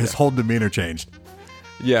came over. His yeah. whole demeanor changed.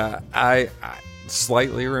 Yeah, I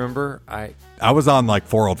slightly remember. I was on like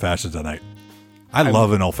 4 old fashions that night. I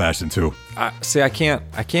love an old fashioned too. See, I can't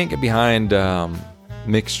get behind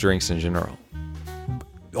mixed drinks in general.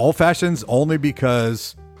 Old fashions only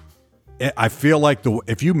because I feel like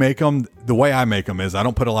if you make them the way I make them is I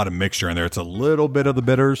don't put a lot of mixture in there. It's a little bit of the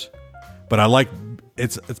bitters, but I like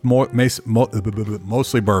it's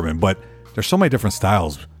mostly bourbon. But there's so many different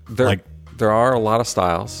styles. There are a lot of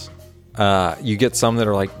styles. You get some that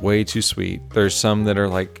are like way too sweet. There's some that are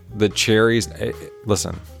like the cherries.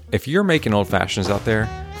 Listen, if you're making old fashions out there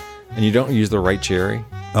and you don't use the right cherry,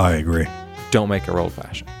 I agree. Don't make a old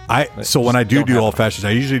fashioned. So when I do old fashions,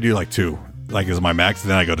 I usually do like 2, like as my max.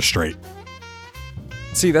 Then I go to straight.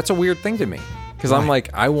 See, that's a weird thing to me because I'm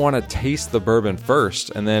like, I want to taste the bourbon first,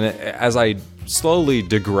 and then as I slowly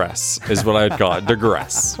digress, is what I would call it,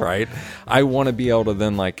 digress, right? I want to be able to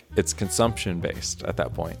then like it's consumption based at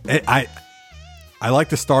that point. I like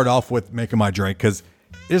to start off with making my drink because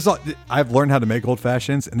I've learned how to make old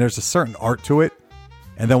fashions, and there's a certain art to it.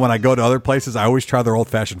 And then when I go to other places, I always try their old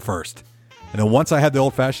fashioned first. And then once I have the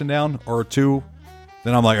old fashioned down or 2,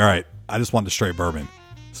 then I'm like, all right, I just want the straight bourbon.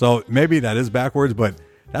 So maybe that is backwards, but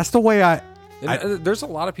that's the way there's a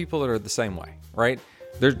lot of people that are the same way, right?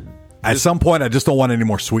 At some point, I just don't want any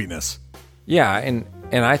more sweetness. Yeah, and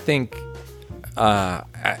I think I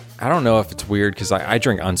don't know if it's weird because I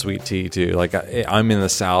drink unsweet tea too. Like I'm in the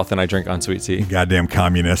South and I drink unsweet tea. Goddamn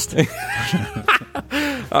communist.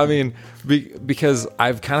 I mean, because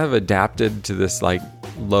I've kind of adapted to this like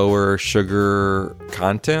lower sugar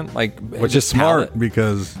content, like which is smart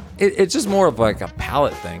because it's just more of like a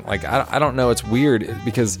palate thing. Like I don't know, it's weird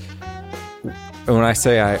because when I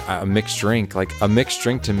say a mixed drink, like a mixed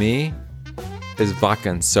drink to me is vodka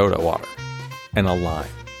and soda water and a lime,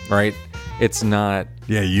 right? It's not.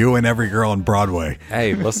 Yeah, you and every girl on Broadway.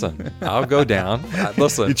 Hey, listen, I'll go down.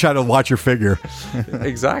 Listen, you try to watch your figure.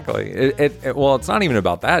 Exactly. Well, it's not even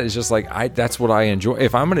about that. It's just like that's what I enjoy.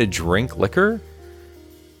 If I'm going to drink liquor,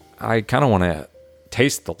 I kind of want to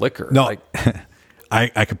taste the liquor. No, like,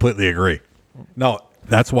 I completely agree. No,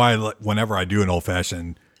 that's why whenever I do an old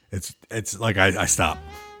fashioned, it's like I stop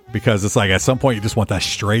because it's like at some point you just want that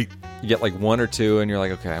straight. You get like 1 or 2, and you're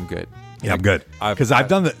like, okay, I'm good. Yeah, I'm good. Because I've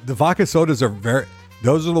done the vodka sodas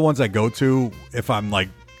those are the ones I go to if I'm like,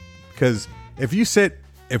 because if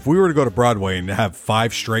we were to go to Broadway and have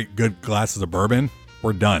 5 straight good glasses of bourbon,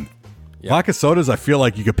 we're done. Yep. Vodka sodas, I feel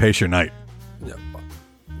like you could pace your night.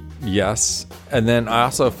 Yes. And then I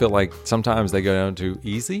also feel like sometimes they go down too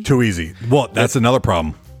easy. Too easy. Well, that's another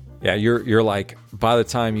problem. Yeah, you're like, by the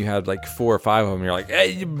time you had like 4 or 5 of them, you're like,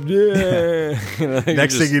 hey, yeah.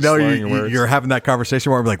 Next thing you know, you're having that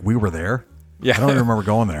conversation where I'm like, we were there? Yeah. I don't even remember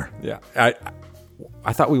going there. Yeah.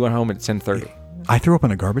 I thought we went home at 10:30. I threw up in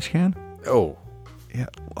a garbage can? Oh. Yeah.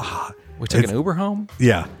 We took an Uber home?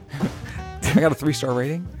 Yeah. I got a 3-star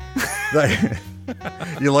rating.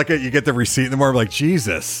 You look at, you get the receipt in the morning, like,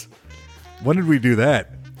 Jesus, when did we do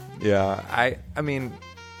that? Yeah. I mean...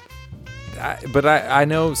 But I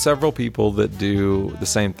know several people that do the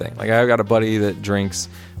same thing. Like I've got a buddy that drinks,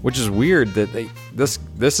 which is weird that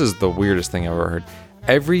this is the weirdest thing I've ever heard.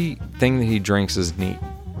 Everything that he drinks is neat,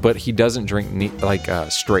 but he doesn't drink neat like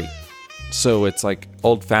straight. So it's like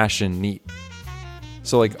old fashioned neat.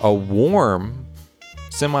 So like a warm,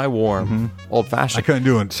 semi-warm old fashioned. I couldn't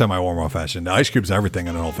do a semi-warm old fashioned. The ice cube's everything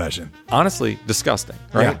in an old fashioned. Honestly, disgusting.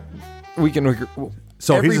 Right? Yeah. We can.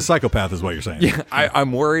 So he's a psychopath is what you're saying. Yeah,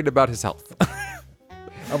 I'm worried about his health.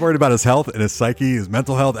 I'm worried about his health and his psyche, his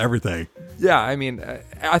mental health, everything. Yeah, I mean,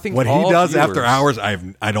 I think what he does after hours,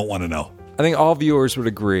 I don't want to know. I think all viewers would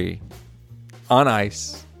agree on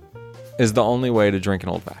ice is the only way to drink an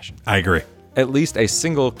old-fashioned. I agree. At least a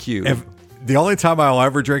single cube. The only time I'll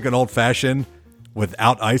ever drink an old-fashioned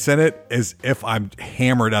without ice in it is if I'm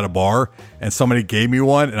hammered at a bar and somebody gave me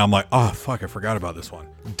one and I'm like, oh, fuck, I forgot about this one.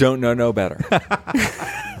 Don't know no better.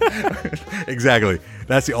 Exactly.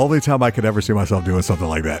 That's the only time I could ever see myself doing something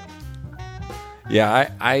like that. Yeah,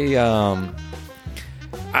 I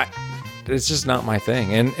it's just not my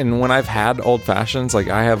thing. And when I've had old fashions, like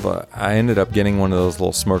I ended up getting one of those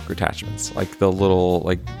little smoker attachments, like the little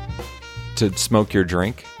like to smoke your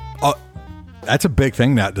drink. Oh, that's a big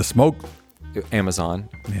thing now. The smoke. Amazon,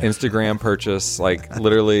 Instagram purchase, like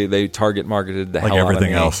literally they target marketed the Like hell out of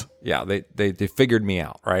everything me. else. Yeah, they figured me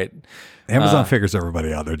out, right? Amazon figures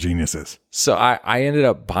everybody out. They're geniuses. So I ended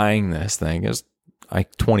up buying this thing. It was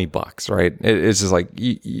like $20, right? It's just like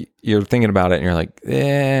you're thinking about it and you're like,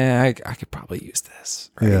 I could probably use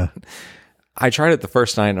this. Right? Yeah. I tried it the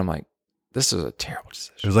first night and I'm like, this is a terrible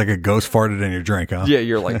decision. It was like a ghost farted in your drink, huh? Yeah,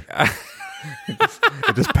 you're like,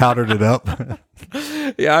 It just powdered it up.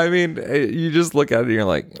 yeah, I mean, you just look at it and you're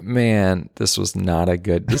like, man, this was not a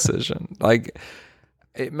good decision. Like,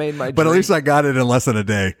 it made my But at drink- least I got it in less than a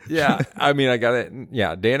day. yeah, I mean, I got it,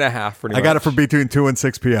 day and a half pretty much. I got it for between 2 and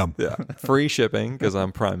 6 p.m. Yeah, free shipping because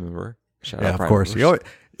I'm Prime member. Shout Yeah, out of Prime course. members.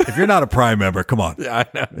 If you're not a Prime member, come on. Yeah,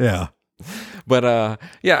 I know. Yeah. But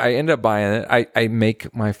yeah, I end up buying it. I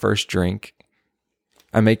make my first drink.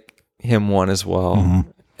 I make him one as well. Mm-hmm.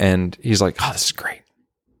 And he's like, oh, this is great.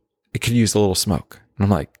 It could use a little smoke. And I'm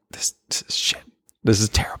like, this is shit. This is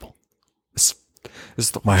terrible. This is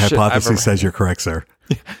the My worst shit I've hypothesis ever- says you're correct, sir.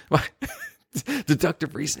 My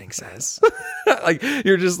deductive reasoning says. Like,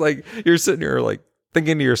 you're just like, you're sitting here like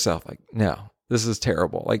thinking to yourself, like, no, this is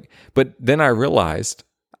terrible. Like, but then I realized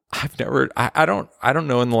I don't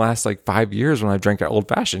know in the last like 5 years when I drank that old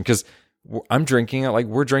fashioned, because I'm drinking it like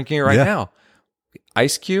we're drinking it right Yeah. now.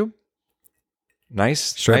 Ice cube, nice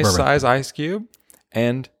Straight bourbon. size ice cube,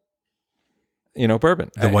 and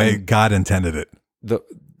bourbon. The way God intended it.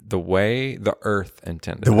 The way the earth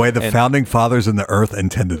intended. The way it. the And- founding fathers in the earth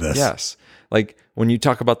intended this. Yes. Like when you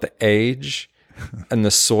talk about the age and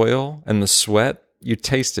the soil and the sweat, you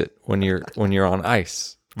taste it when you're on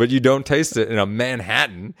ice. But you don't taste it in a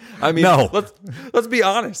Manhattan. I mean, No. let's be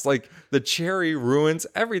honest. Like the cherry ruins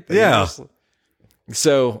everything. Yeah.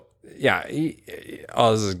 So yeah,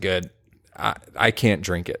 this is good. I can't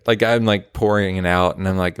drink it. Like I'm like pouring it out, and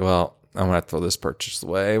I'm like, well, I'm gonna have to throw this purchase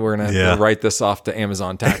away. We're gonna have to write this off to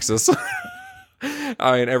Amazon taxes.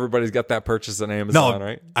 I mean, everybody's got that purchase on Amazon, No,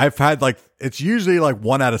 right? I've had it's usually like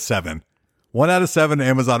 1 out of 7. 1 out of 7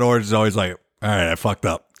 Amazon orders is always like, all right, I fucked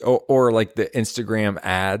up. Or like the Instagram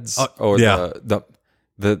ads, or yeah. the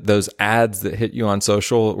those ads that hit you on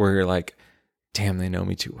social where you're like, damn, they know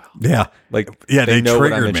me too well. Yeah. Like, Yeah, they know what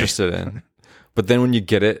I'm triggered me. interested in. But then when you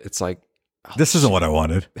get it, it's like, oh, This isn't what I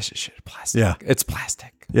wanted. this is shit plastic. Yeah. It's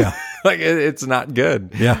plastic. Yeah. Like it's not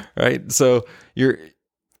good. Yeah. Right. So you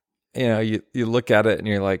look at it and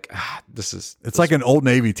you're like, this is. It's like an Old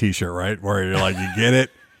Navy t-shirt, right? Where you're like, you get it.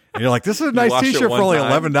 And you're like, this is a nice wash it t-shirt for one only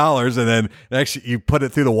time. $11. And then actually you put it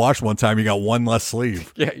through the wash one time, you got one less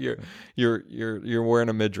sleeve. Yeah, you're wearing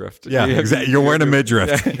a midriff. Yeah, exactly. You're wearing a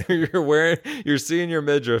midriff. Yeah, you're seeing your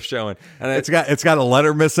midriff showing, and It's got a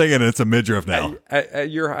letter missing and it's a midriff now. at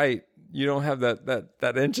your height, you don't have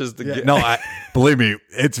that inches to Yeah, get. no, believe me,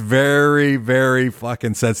 it's very, very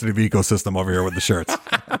fucking sensitive ecosystem over here with the shirts.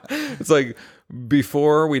 It's like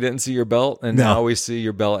before we didn't see your belt, and No. now we see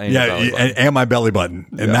your belt and your Yeah, belly button. and my belly button.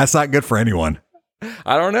 And that's not good for anyone.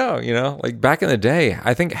 I don't know, like back in the day,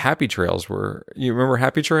 I think Happy Trails were. You remember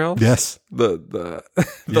Happy Trails? Yes. The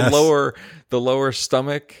Yes. lower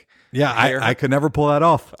stomach. Yeah, hair. I could never pull that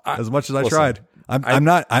off as much as I listen, tried.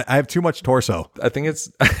 I have too much torso. I think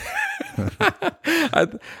it's.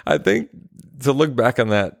 I think to look back on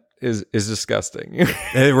that is disgusting.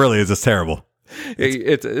 It really is. It's terrible.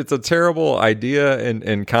 It's a terrible idea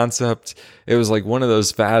and concept. It was like one of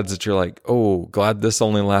those fads that you're like, oh, glad this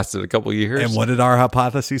only lasted a couple of years. And what did our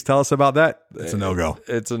hypotheses tell us about that? It's a no-go.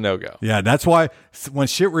 It's a no-go. Yeah, that's why when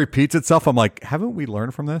shit repeats itself, I'm like, haven't we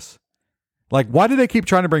learned from this? Like, why do they keep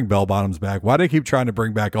trying to bring bell bottoms back? Why do they keep trying to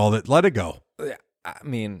bring back all that? Let it go. I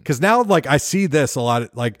mean, Because now, like, I see this a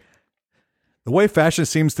lot. Like, the way fashion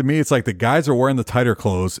seems to me, it's like the guys are wearing the tighter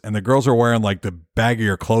clothes and the girls are wearing, like, the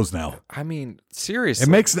baggier clothes now. seriously. It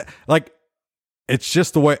makes, like, it's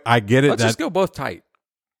just the way I get it. Let's just go both tight.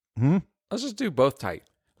 Hmm? Let's just do both tight.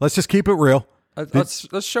 Let's just keep it real. Let's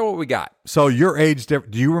show what we got. So your age,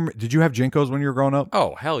 did you have Jinkos when you were growing up?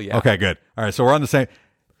 Oh, hell yeah. Okay, good. All right, so we're on the same.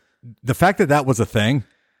 The fact that was a thing,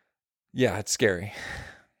 Yeah, it's scary.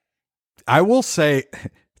 I will say,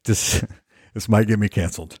 this might get me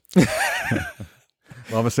canceled. Well,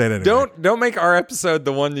 I'm gonna say it anyway. Don't make our episode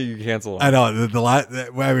the one that you cancel on. I know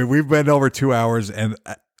I mean, we've been over 2 hours, and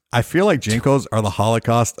I feel like Jinkos are the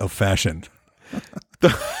Holocaust of fashion.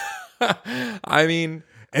 I mean,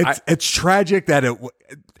 It's tragic that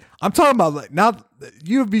I'm talking about like now.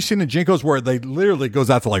 You've seen the Jinkos where they literally goes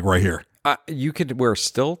out to like right here. You could wear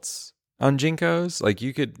stilts on Jinkos. Like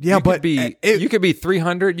you could. Yeah, you but could be. You could be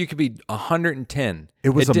 300. You could be 110. It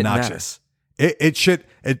was didn't obnoxious. It should.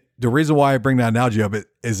 The reason why I bring that analogy up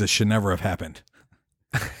is it should never have happened.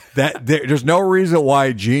 There's no reason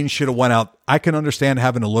why jeans should have went out. I can understand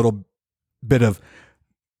having a little bit of,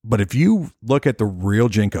 but if you look at the real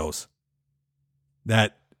Jinkos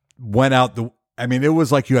that went out it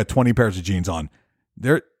was like you had 20 pairs of jeans on.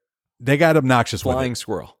 They got obnoxious with it. Flying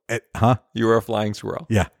squirrel. Huh? You were a flying squirrel.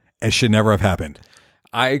 Yeah. It should never have happened.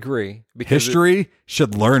 I agree. Because history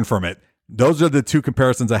should learn from it. Those are the two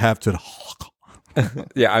comparisons I have to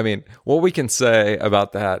yeah, I mean, what we can say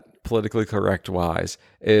about that politically correct wise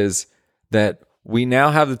is that we now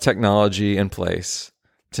have the technology in place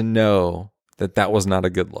to know that was not a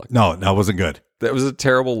good look. No, that wasn't good. That was a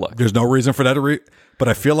terrible look. There's no reason for that but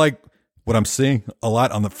I feel like what I'm seeing a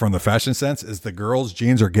lot from the fashion sense is the girls'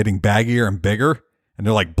 jeans are getting baggier and bigger and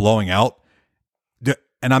they're like blowing out.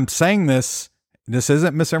 And I'm saying this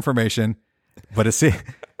isn't misinformation, but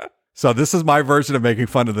so this is my version of making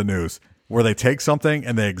fun of the news where they take something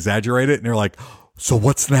and they exaggerate it and they're like, so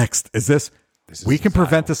what's next? We can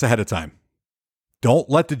prevent this ahead of time. Don't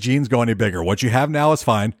let the jeans go any bigger. What you have now is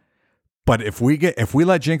fine. But if we let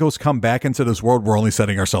Jinkos come back into this world, we're only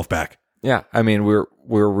setting ourselves back. Yeah. I mean, we're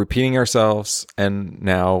repeating ourselves and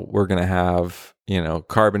now we're going to have,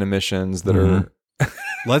 carbon emissions that are.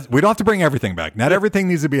 We don't have to bring everything back. Not everything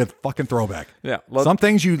needs to be a fucking throwback. Yeah. Some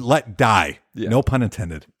things you let die. Yeah. No pun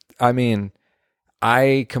intended. I mean,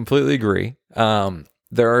 I completely agree.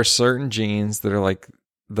 There are certain jeans that are like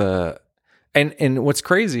and what's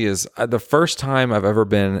crazy is the first time I've ever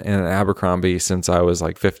been in an Abercrombie since I was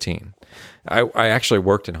like 15. I actually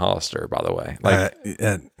worked in Hollister, by the way, like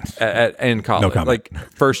in college, no comment. like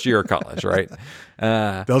first year of college, right?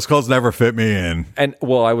 Those clothes never fit me in. And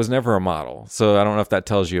well, I was never a model, so I don't know if that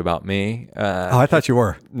tells you about me. I thought you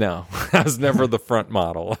were. No, I was never the front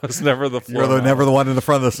model. I was never the floor. You were never the one in the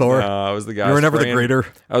front of the store. No, I was the guy. You were never the greeter.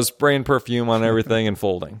 I was spraying perfume on everything and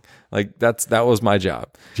folding. Like that was my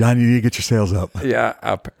job. John, you need to get your sales up.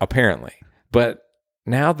 Yeah, apparently. But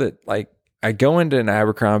now that like I go into an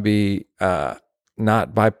Abercrombie, not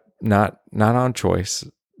on choice,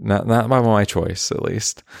 not by my choice at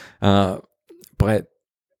least, but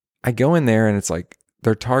I go in there and it's like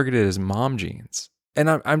they're targeted as mom jeans, and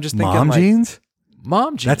I'm just thinking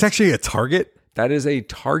mom jeans. That's actually a target. That is a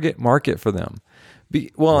target market for them.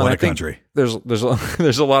 Well, what and a I think country. There's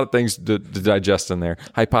a lot of things to digest in there.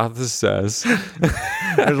 Hypothesis says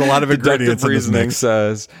there's a lot of ingredients. Reasoning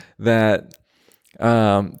says that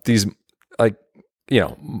these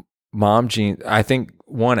mom jeans. I think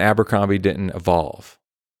Abercrombie didn't evolve,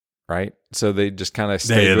 right? So they just kind of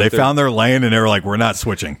stayed. They found their lane and they were like, we're not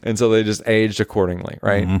switching, and so they just aged accordingly,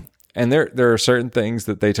 right? Mm-hmm. And there are certain things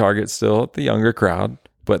that they target still at the younger crowd,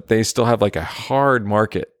 but they still have like a hard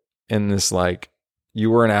market in this like. You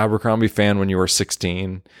were an Abercrombie fan when you were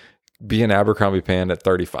 16. Be an Abercrombie fan at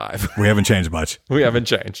 35. We haven't changed much. We haven't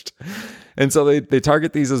changed. And so they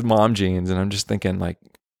target these as mom jeans. And I'm just thinking like,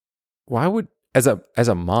 why would, as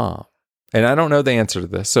a mom, and I don't know the answer to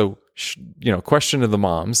this. So, question to the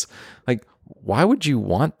moms, like, why would you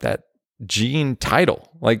want that jean title?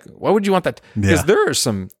 Like, why would you want that? Because there are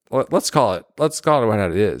some, let's call it what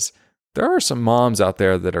it is. There are some moms out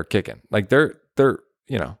there that are kicking. Like they're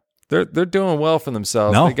doing well for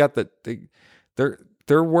themselves. No. They got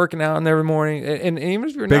they're working out every morning, and even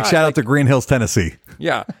if you're big not, shout out to Green Hills, Tennessee.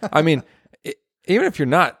 Yeah, I mean, even if you're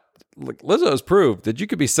not, like Lizzo's proved that you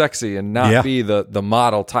could be sexy and not be the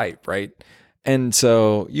model type, right? And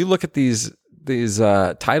so you look at these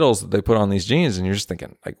titles that they put on these jeans, and you're just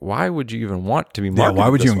thinking, like, why would you even want to be marketed? Yeah, why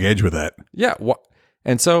would you engage with that? Yeah,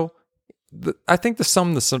 and so I think to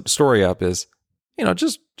sum the story up is,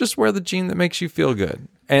 just wear the jean that makes you feel good.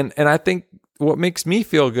 And I think what makes me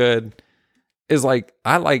feel good is like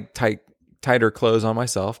I like tighter clothes on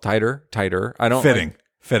myself. Tighter. I don't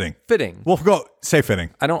fitting. We'll go say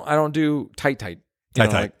fitting. I don't do tight. Tight.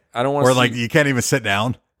 Like, I don't want to. Or like you can't even sit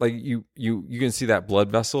down. Like you can see that blood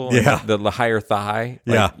vessel. Yeah. The higher thigh.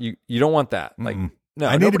 Like you don't want that. Like no.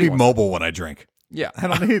 I need to be mobile when I drink. Yeah. I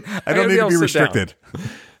don't need to be restricted.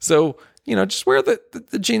 So just wear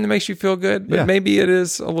the jean that makes you feel good, but maybe it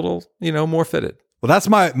is a little more fitted. Well, that's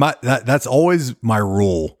that's always my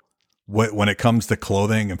rule when it comes to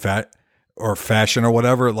clothing and fashion or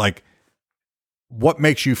whatever. Like, what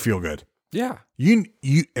makes you feel good? Yeah, you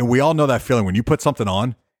and we all know that feeling when you put something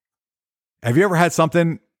on. Have you ever had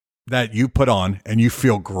something that you put on and you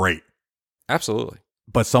feel great? Absolutely.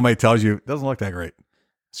 But somebody tells you it doesn't look that great.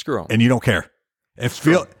 Screw them, and you don't care.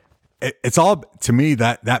 it's all, to me,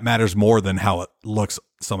 that matters more than how it looks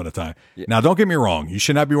some of the time. Yeah. Now, don't get me wrong. You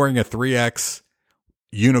should not be wearing a 3X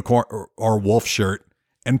unicorn or wolf shirt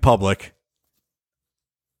in public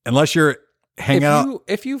unless you're hanging out.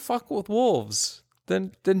 If you fuck with wolves,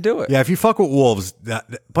 then do it. Yeah, if you fuck with wolves,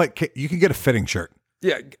 but you can get a fitting shirt.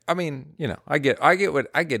 Yeah, I mean, I get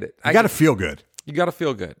it. You got to feel good. You got to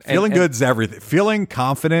feel good. Feeling good is everything. Feeling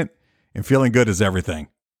confident and feeling good is everything.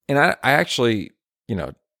 And I actually,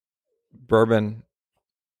 bourbon,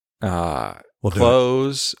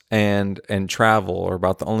 clothes, and travel are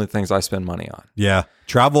about the only things I spend money on. Yeah,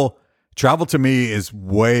 travel to me is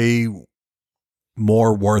way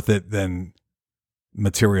more worth it than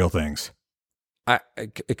material things.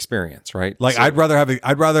 Experience, right? Like, so, I'd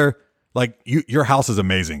rather like your house is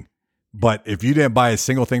amazing, but if you didn't buy a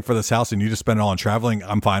single thing for this house and you just spend it all on traveling,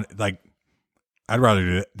 I'm fine. Like, I'd rather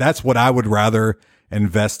do it. That's what I would rather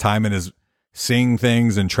invest time in, is seeing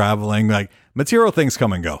things and traveling. Like, material things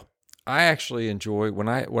come and go. I actually enjoy what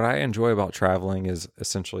I enjoy about traveling is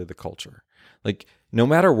essentially the culture. Like, no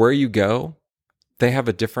matter where you go, they have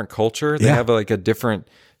a different culture. They have a different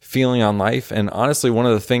feeling on life. And honestly, one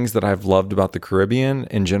of the things that I've loved about the Caribbean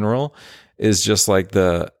in general is just like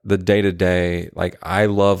the day-to-day. Like, I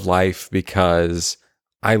love life because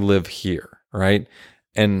I live here, right?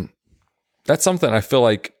 And that's something I feel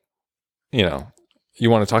like, you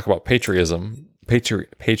want to talk about patriotism.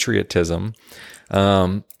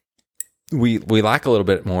 We lack a little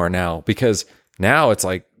bit more now, because now it's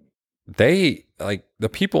like the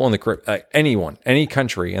people in any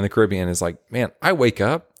country in the Caribbean is like, man, I wake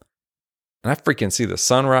up and I freaking see the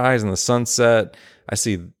sunrise and the sunset. I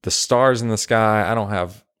see the stars in the sky. I don't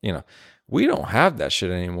have, we don't have that shit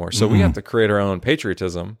anymore. So we have to create our own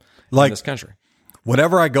patriotism in this country.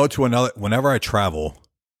 Whenever I travel,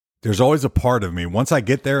 there's always a part of me, once I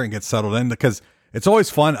get there and get settled in, because it's always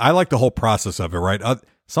fun. I like the whole process of it, right?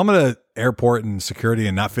 Some of the airport and security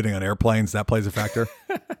and not fitting on airplanes, that plays a factor.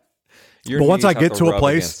 But once I get to a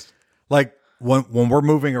place, like when we're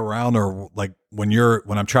moving around, or like when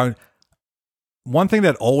I'm traveling, one thing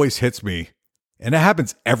that always hits me, and it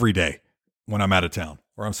happens every day when I'm out of town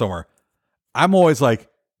or I'm somewhere, I'm always like,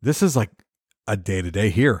 this is like a day-to-day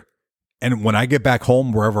here. And when I get back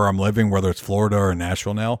home, wherever I'm living, whether it's Florida or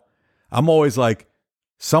Nashville now, I'm always like,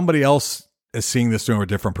 somebody else is seeing this through a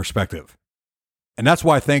different perspective. And that's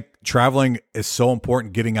why I think traveling is so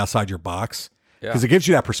important, getting outside your box, because it gives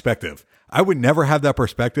you that perspective. I would never have that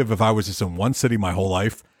perspective if I was just in one city my whole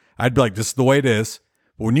life. I'd be like, this is the way it is.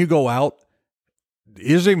 But when you go out,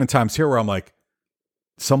 there's even times here where I'm like,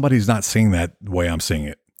 somebody's not seeing that the way I'm seeing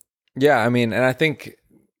it. Yeah, I mean, and I think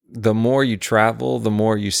the more you travel, the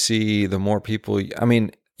more you see, the more people. I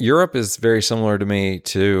mean, Europe is very similar to me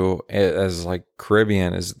too, as like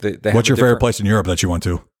Caribbean is. What's your favorite place in Europe that you went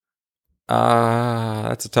to?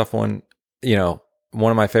 That's a tough one.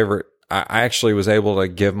 One of my favorite. I actually was able to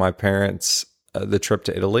give my parents the trip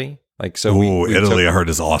to Italy. Like, so Italy, I heard,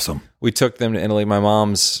 is awesome. We took them to Italy. My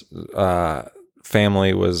mom's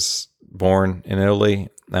family was born in Italy.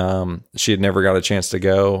 She had never got a chance to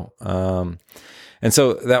go. And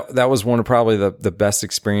so that was one of probably the best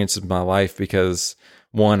experiences of my life, because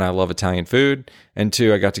one, I love Italian food, and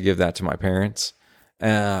two, I got to give that to my parents.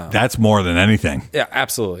 That's more than anything. Yeah,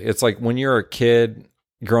 absolutely. It's like when you're a kid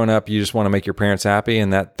growing up, you just want to make your parents happy.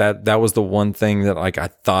 And that was the one thing that like I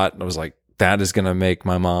thought, I was like, that is going to make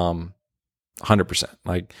my mom 100%.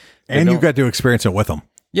 Like, and you got to experience it with them.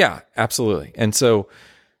 Yeah, absolutely. And so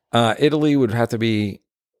Italy would have to be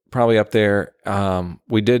probably up there.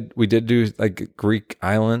 We did do like Greek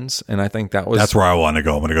islands, and I think that's where I want to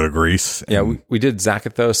go. I'm going to go to Greece. Yeah, we did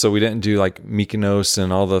Zakynthos, so we didn't do like Mykonos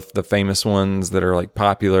and all the famous ones that are like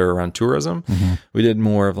popular around tourism. Mm-hmm. We did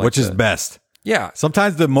more of like, which is best. Yeah.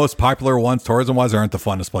 Sometimes the most popular ones, tourism wise, aren't the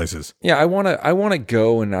funnest places. Yeah, I want to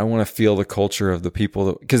go and I want to feel the culture of the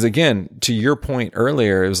people, because again, to your point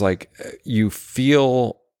earlier, it was like you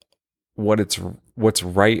feel what's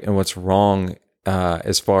right and what's wrong,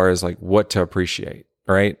 as far as like what to appreciate,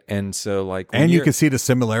 right? And so like, and you can see the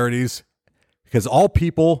similarities, because all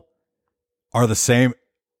people are the same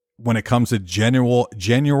when it comes to general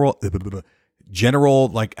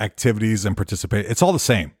like activities and participate. It's all the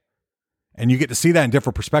same. And you get to see that in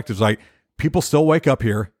different perspectives. Like, people still wake up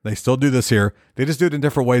here. They still do this here. They just do it in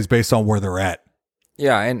different ways based on where they're at.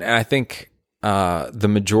 Yeah. And I think the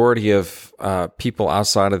majority of people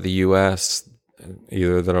outside of the U.S.,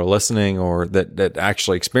 either that are listening or that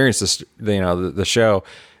actually experience this, the show,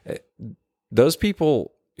 those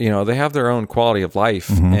people, they have their own quality of life,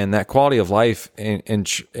 and that quality of life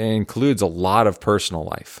includes a lot of personal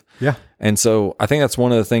life. Yeah. And so I think that's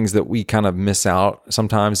one of the things that we kind of miss out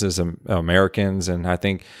sometimes as Americans. And I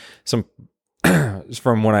think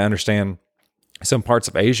from what I understand, some parts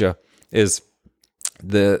of Asia is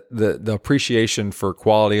the appreciation for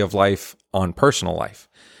quality of life on personal life.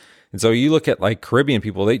 And so you look at like Caribbean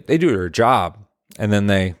people, they do their job and then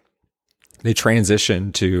they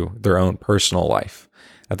transition to their own personal life.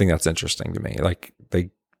 I think that's interesting to me. Like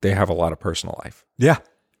they have a lot of personal life. Yeah.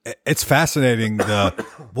 It's fascinating.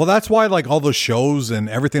 Well, that's why like all those shows and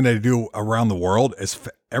everything they do around the world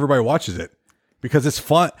everybody watches it because it's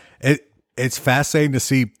fun. It's fascinating to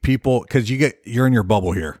see people because you're in your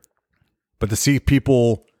bubble here, but to see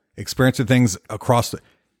people experiencing things across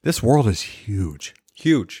this world is huge,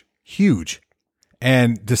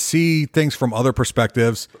 and to see things from other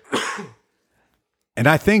perspectives. And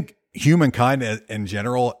I think humankind in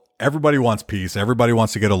general, everybody wants peace. Everybody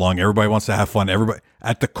wants to get along. Everybody wants to have fun. Everybody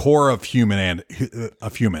at the core of humans,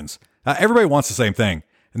 everybody wants the same thing.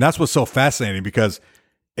 And that's what's so fascinating because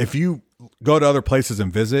if you go to other places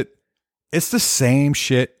and visit, it's the same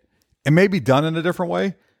shit. It may be done in a different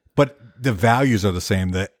way, but the values are the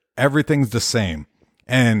same. That everything's the same.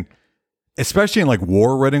 And especially in like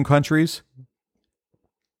war-ridden countries,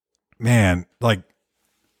 man, like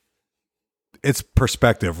it's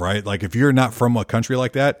perspective, right? Like if you're not from a country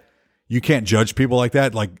like that, you can't judge people like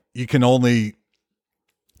that. Like you can only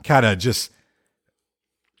kind of just,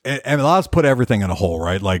 and allow us to put everything in a hole,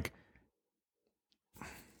 right? Like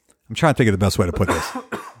I'm trying to think of the best way to put this.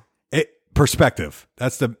 Perspective.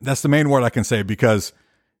 That's the main word I can say because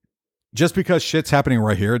just because shit's happening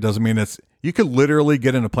right here doesn't mean you could literally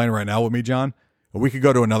get in a plane right now with me, John, or we could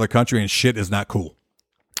go to another country and shit is not cool.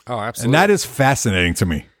 Oh, absolutely. And that is fascinating to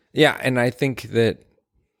me. Yeah, and I think that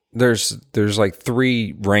there's like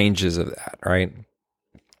three ranges of that, right?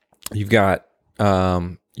 You've got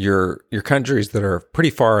your countries that are pretty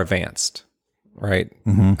far advanced, right?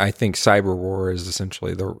 Mm-hmm. I think cyber war is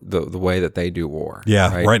essentially the way that they do war.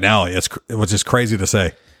 Yeah, right now which is crazy to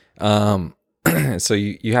say. So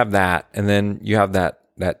you have that, and then you have that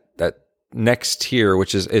next tier,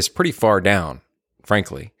 which is pretty far down,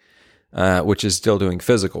 frankly, which is still doing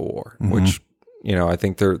physical war, which. I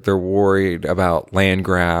think they're worried about land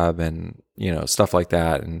grab and, stuff like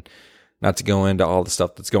that. And not to go into all the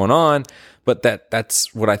stuff that's going on, but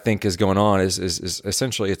that's what I think is going on is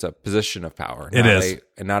essentially it's a position of power. And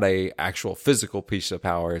not a actual physical piece of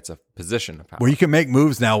power. It's a position of power. Well, you can make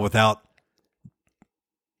moves now without,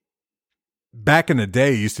 back in the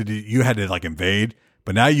day you had to like invade,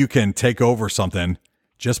 but now you can take over something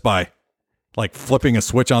just by like flipping a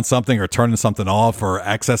switch on something or turning something off or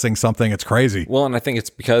accessing something. It's crazy. Well, and I think it's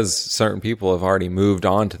because certain people have already moved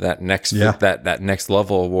on to that next that next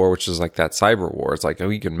level of war, which is like that cyber war. It's like,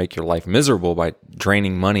 you can make your life miserable by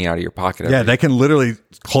draining money out of your pocket. Yeah, they can literally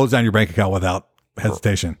close down your bank account without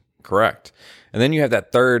hesitation. Correct. And then you have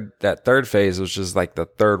that third phase, which is like the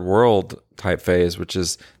third world type phase, which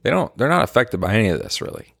is they're not affected by any of this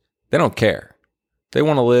really. They don't care. They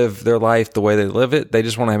want to live their life the way they live it. They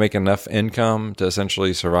just want to make enough income to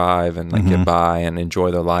essentially survive and like get by and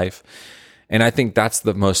enjoy their life. And I think that's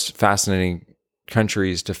the most fascinating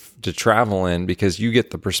countries to travel in because you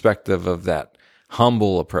get the perspective of that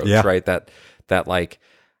humble approach, right? That like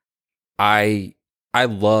I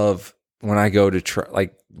love when I go to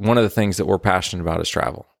like one of the things that we're passionate about is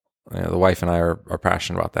travel. The wife and I are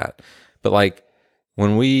passionate about that. But like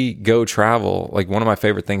when we go travel, like one of my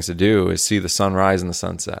favorite things to do is see the sunrise and the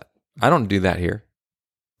sunset. I don't do that here.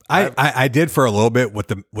 I did for a little bit with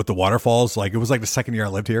the waterfalls. Like it was like the second year I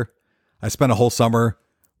lived here. I spent a whole summer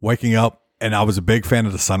waking up, and I was a big fan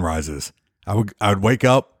of the sunrises. I would wake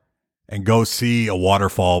up and go see a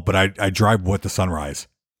waterfall, but I drive with the sunrise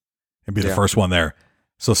and be the first one there.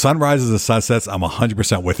 So sunrises and sunsets, I'm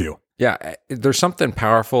 100% with you. Yeah, there's something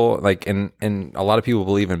powerful, like, and a lot of people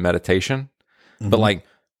believe in meditation. But like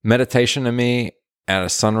meditation to me at a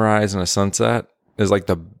sunrise and a sunset is like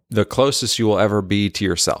the closest you will ever be to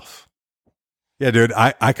yourself. Yeah, dude,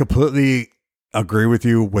 I completely agree with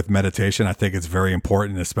you with meditation. I think it's very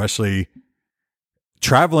important, especially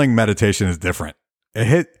traveling meditation is different.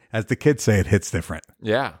 As the kids say, it hits different.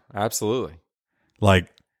 Yeah, absolutely. Like,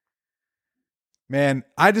 man,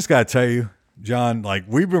 I just got to tell you, John, like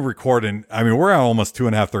we've been recording. I mean, we're at almost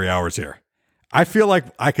 2.5, 3 hours here. I feel like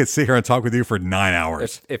I could sit here and talk with you for 9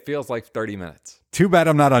 hours. It feels like 30 minutes. Too bad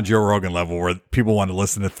I'm not on Joe Rogan level where people want to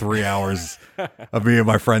listen to 3 hours of me and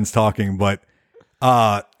my friends talking. But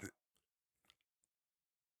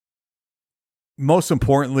most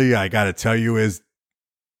importantly, I got to tell you is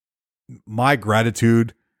my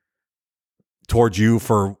gratitude towards you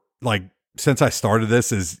for like since I started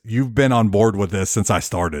this is you've been on board with this since I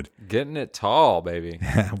started. Getting it tall, baby.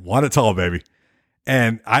 Want it tall, baby.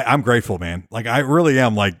 And I'm grateful, man. Like I really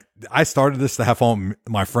am. Like I started this to have fun with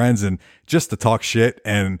my friends and just to talk shit.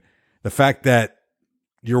 And the fact that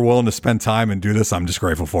you're willing to spend time and do this, I'm just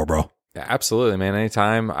grateful for, bro. Yeah, absolutely, man.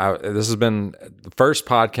 Anytime. This has been the first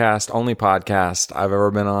podcast, only podcast I've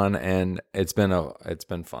ever been on, and it's been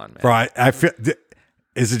fun, man. Bro, I feel.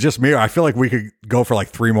 Is it just me, or I feel like we could go for like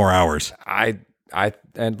 3 more hours?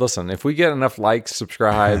 And listen, if we get enough likes,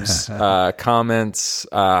 subscribes, comments,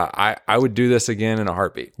 I would do this again in a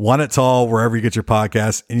heartbeat. Want it tall wherever you get your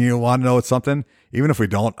podcast, and you want to know it's something. Even if we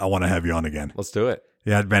don't, I want to have you on again. Let's do it.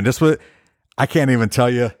 Yeah, man. I can't even tell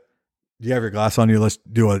you. Do you have your glass on you? Let's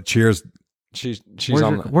do a cheers. She's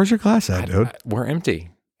where's your glass at, dude? We're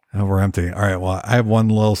empty. Oh, we're empty. All right. Well, I have one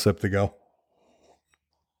little sip to go.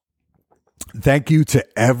 Thank you to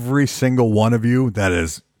every single one of you that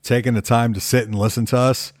has taken the time to sit and listen to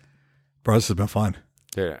us. Bro, this has been fun.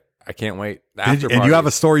 Dude, I can't wait. And you have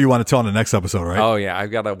a story you want to tell in the next episode, right? Oh, yeah.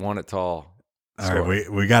 I've got a Want It Tall story. All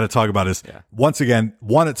right. We got to talk about this. Yeah. Once again,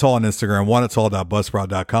 Want It Tall on Instagram,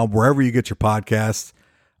 wantittall.buzzsprout.com, wherever you get your podcasts,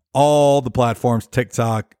 all the platforms,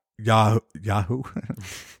 TikTok, Yahoo,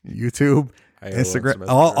 YouTube, Instagram,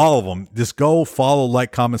 all of them. Just go follow,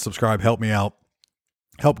 like, comment, subscribe, help me out.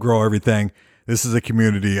 Help grow everything. This is a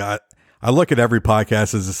community. I look at every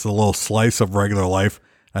podcast as just a little slice of regular life.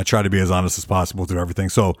 I try to be as honest as possible through everything.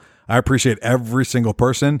 So I appreciate every single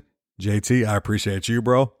person. JT, I appreciate you,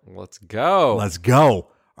 bro. Let's go.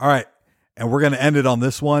 All right. And we're going to end it on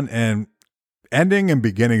this one. And ending and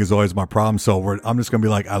beginning is always my problem. So I'm just going to be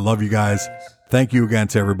like, I love you guys. Thank you again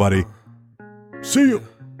to everybody. See you.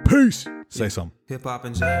 Peace. Say something. Hip hop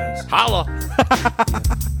and jazz. Holla.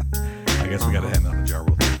 I guess we got to end on a jar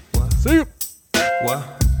rule. See you. What?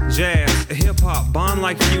 Jazz, hip hop, bond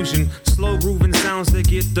like fusion. Slow grooving sounds that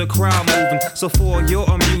get the crowd moving. So for your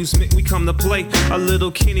amusement, we come to play a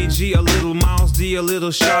little Kenny G, a little Miles D, a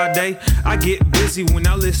little Sade. I get busy when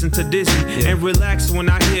I listen to Dizzy and relax when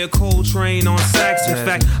I hear Coltrane on sax. In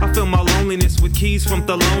fact, I feel my loneliness with keys from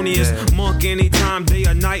Thelonious Monk. Anytime, day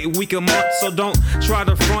or night, week or month. So don't try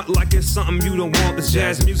to front like it's something you don't want. It's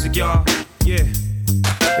jazz music, y'all. Yeah.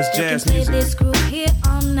 It's jazz play music. this group here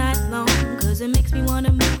all night long, cause it makes me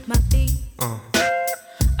wanna move my feet.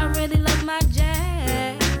 I really love my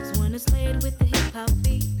jazz when it's laid with the hip hop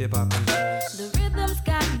beat. Hip hop and jazz.